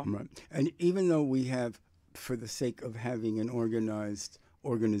well. Right. And even though we have, for the sake of having an organized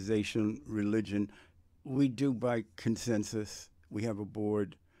organization, religion, we do by consensus. We have a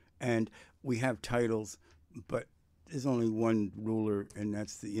board, and we have titles, but there's only one ruler, and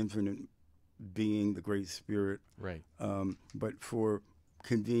that's the infinite being, the Great Spirit. Right. But for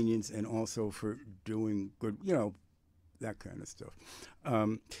convenience and also for doing good, that kind of stuff.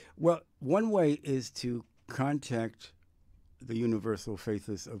 Well, one way is to contact the Universal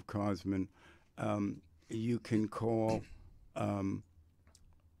Faithists of Cosmin. You can call um,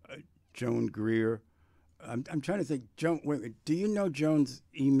 Joan Greer. I'm trying to think. Joan, wait, do you know Joan's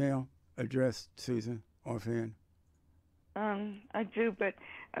email address, Susan, offhand? I do, but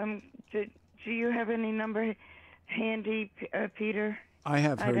do you have any number handy, Peter? I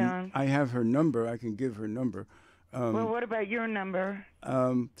have her. don't. I have her number. I can give her number. Well, what about your number?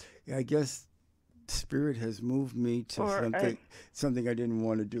 I guess Spirit has moved me to Or, something I didn't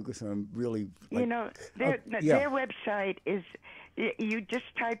want to do because I'm really. Like, their website is. You just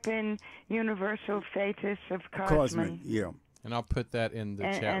type in Universal Faiths of Cosman. Yeah. And I'll put that in the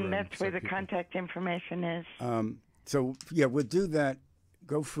chat room. And that's where the contact information is. So, yeah, we'll do that.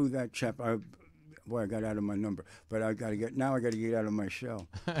 Go through that chapter. Boy, I got out of my number, but I got to get out of my shell,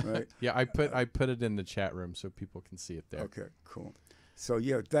 right? Yeah, I put it in the chat room so people can see it there. Okay, cool. So,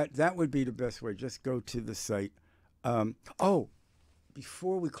 yeah, that would be the best way. Just go to the site.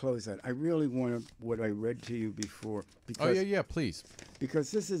 Before we close that, I really want what I read to you before. Because, yeah, please.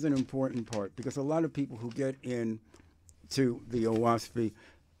 Because this is an important part. Because a lot of people who get into the Oahspe,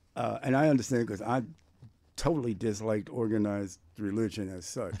 and I understand because I totally disliked organized religion as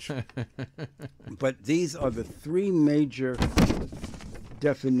such. But these are the three major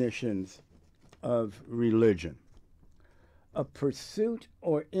definitions of religion. A pursuit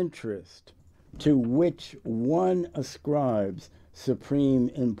or interest to which one ascribes supreme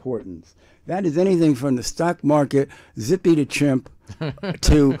importance. That is anything from the stock market, Zippy the chimp,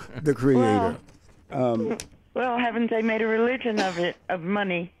 to the Creator. Well, haven't they made a religion of it, of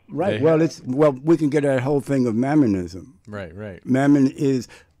money? Right. Well, we can get that whole thing of mammonism. Right. Mammon is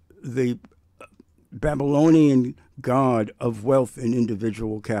the Babylonian god of wealth and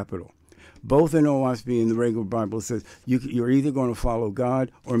individual capital. Both in Oahspe and the regular Bible says you're either going to follow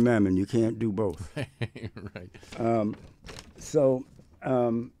God or mammon. You can't do both. Right.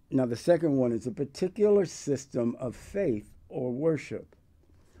 Now the second one is a particular system of faith or worship.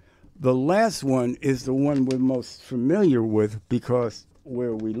 The last one is the one we're most familiar with because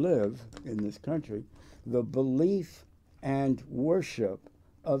where we live in this country, the belief and worship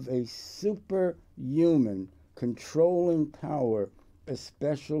of a superhuman controlling power,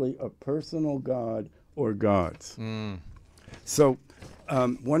 especially a personal god or gods. So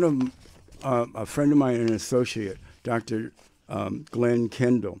one of a friend of mine, an associate, Dr. Glenn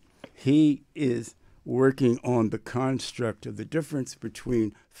Kendall, he is working on the construct of the difference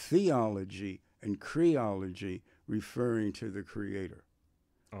between theology and creology, referring to the Creator.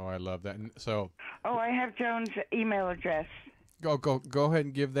 Oh, I love that. And so. Oh, I have Joan's email address. Go ahead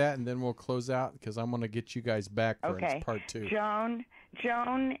and give that, and then we'll close out because I'm going to get you guys back for part 2.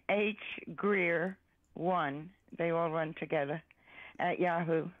 Joan H. Greer 1. They all run together at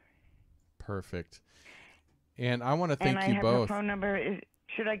Yahoo. Perfect. And I want to thank you both. And I have her phone number.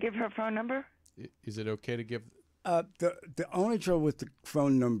 Should I give her phone number? Is it okay to give? The only trouble with the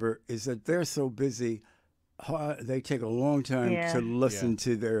phone number is that they're so busy. They take a long time to listen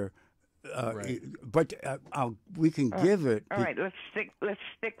to their. Right. But we can give it. All right, let's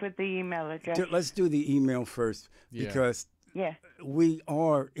stick with the email address. Let's do the email first because we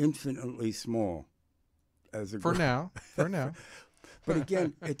are infinitely small as a for group. now. But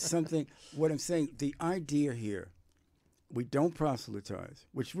again, it's something. What I'm saying, the idea here, we don't proselytize,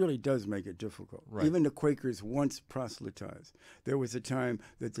 which really does make it difficult. Right. Even the Quakers once proselytized. There was a time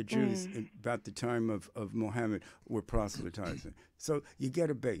that the Jews, about the time of Muhammad, were proselytizing. So you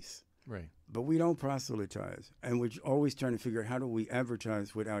get a base. Right. But we don't proselytize, and we're always trying to figure out how do we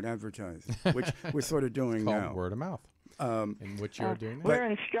advertise without advertising, which we're sort of doing now. now. Word of mouth. And what you're doing now. We're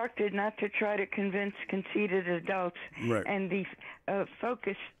instructed not to try to convince conceited adults, and the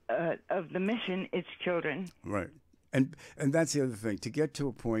focus of the mission is children. Right. And that's the other thing, to get to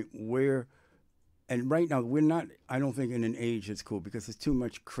a point where, and right now we're not, I don't think in an age it's cool because there's too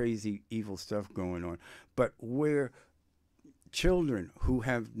much crazy, evil stuff going on, but where children who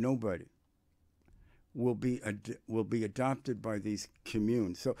have nobody will be adopted by these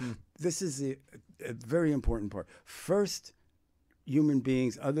communes. So this is a very important part. First, human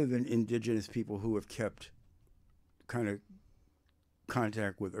beings other than indigenous people who have kept kind of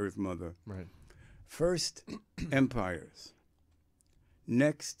contact with Earth Mother. Right. First, empires.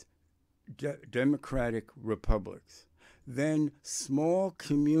 Next, democratic republics. Then small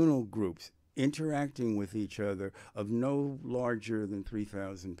communal groups interacting with each other of no larger than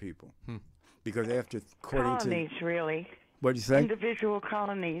 3,000 people. Because after, according colonies, really. What do you say? Individual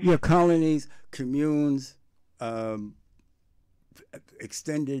colonies. Yeah, colonies, communes,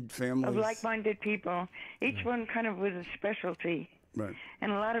 extended families. Of like-minded people, each one kind of with a specialty. Right.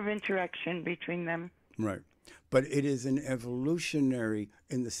 And a lot of interaction between them. Right. But it is an evolutionary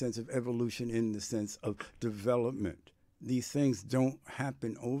in the sense of evolution, in the sense of development. these things don't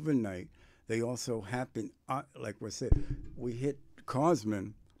happen overnight. They also happen, like we said, we hit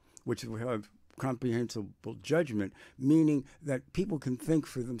Cosman, which will have comprehensible judgment, meaning that people can think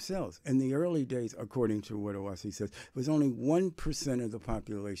for themselves. In the early days, according to what Oahspe says, it was only 1% of the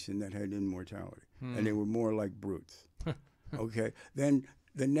population that had immortality, and they were more like brutes. Okay? Then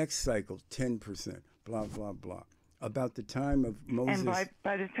the next cycle, 10%, blah, blah, blah. About the time of Moses... And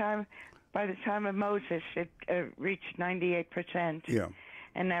by the time of Moses, it reached 98%. Yeah.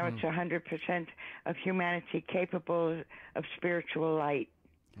 And now it's 100% of humanity capable of spiritual light.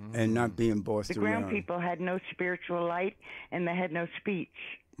 And not being bossed The around. ground people had no spiritual light, and they had no speech.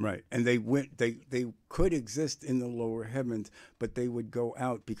 Right. And they could exist in the lower heavens, but they would go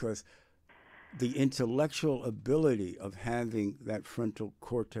out because the intellectual ability of having that frontal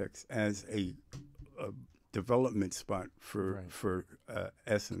cortex as a development spot for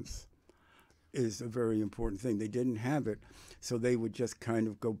essence is a very important thing. They didn't have it, so they would just kind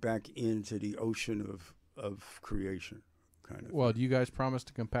of go back into the ocean of creation. Kind of. Well, do you guys promise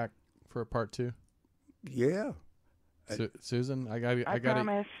to come back for a part 2? Yeah. Susan, I got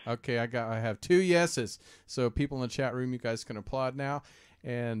promise. Okay, I have 2 yeses. So people in the chat room, you guys can applaud now.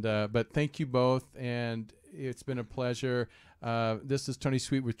 And but thank you both, and it's been a pleasure. This is Tony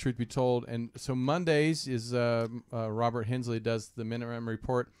Sweet with Truth Be Told, and so Mondays is Robert Hensley does the Minimum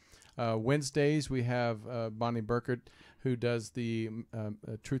Report. Wednesdays we have Bonnie Burkert, who does the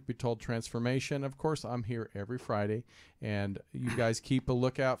Truth Be Told Transformation. Of course, I'm here every Friday, and you guys keep a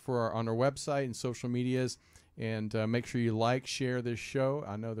lookout for on our website and social medias, and make sure you like, share this show.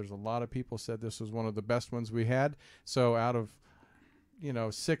 I know there's a lot of people said this was one of the best ones we had. So out of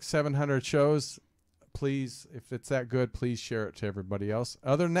 600-700 shows, please, if it's that good, please share it to everybody else.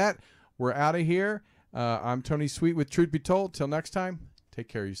 Other than that, we're out of here. I'm Tony Sweet with Truth Be Told. Till next time, take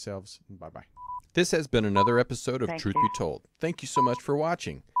care of yourselves, and bye-bye. This has been another episode of Truth Be Told. Thank you so much for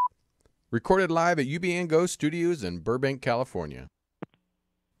watching. Recorded live at UBN Go Studios in Burbank, California.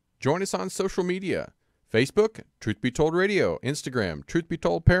 Join us on social media. Facebook, Truth Be Told Radio. Instagram, Truth Be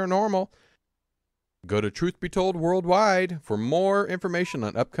Told Paranormal. Go to Truth Be Told Worldwide for more information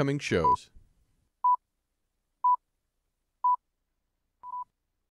on upcoming shows.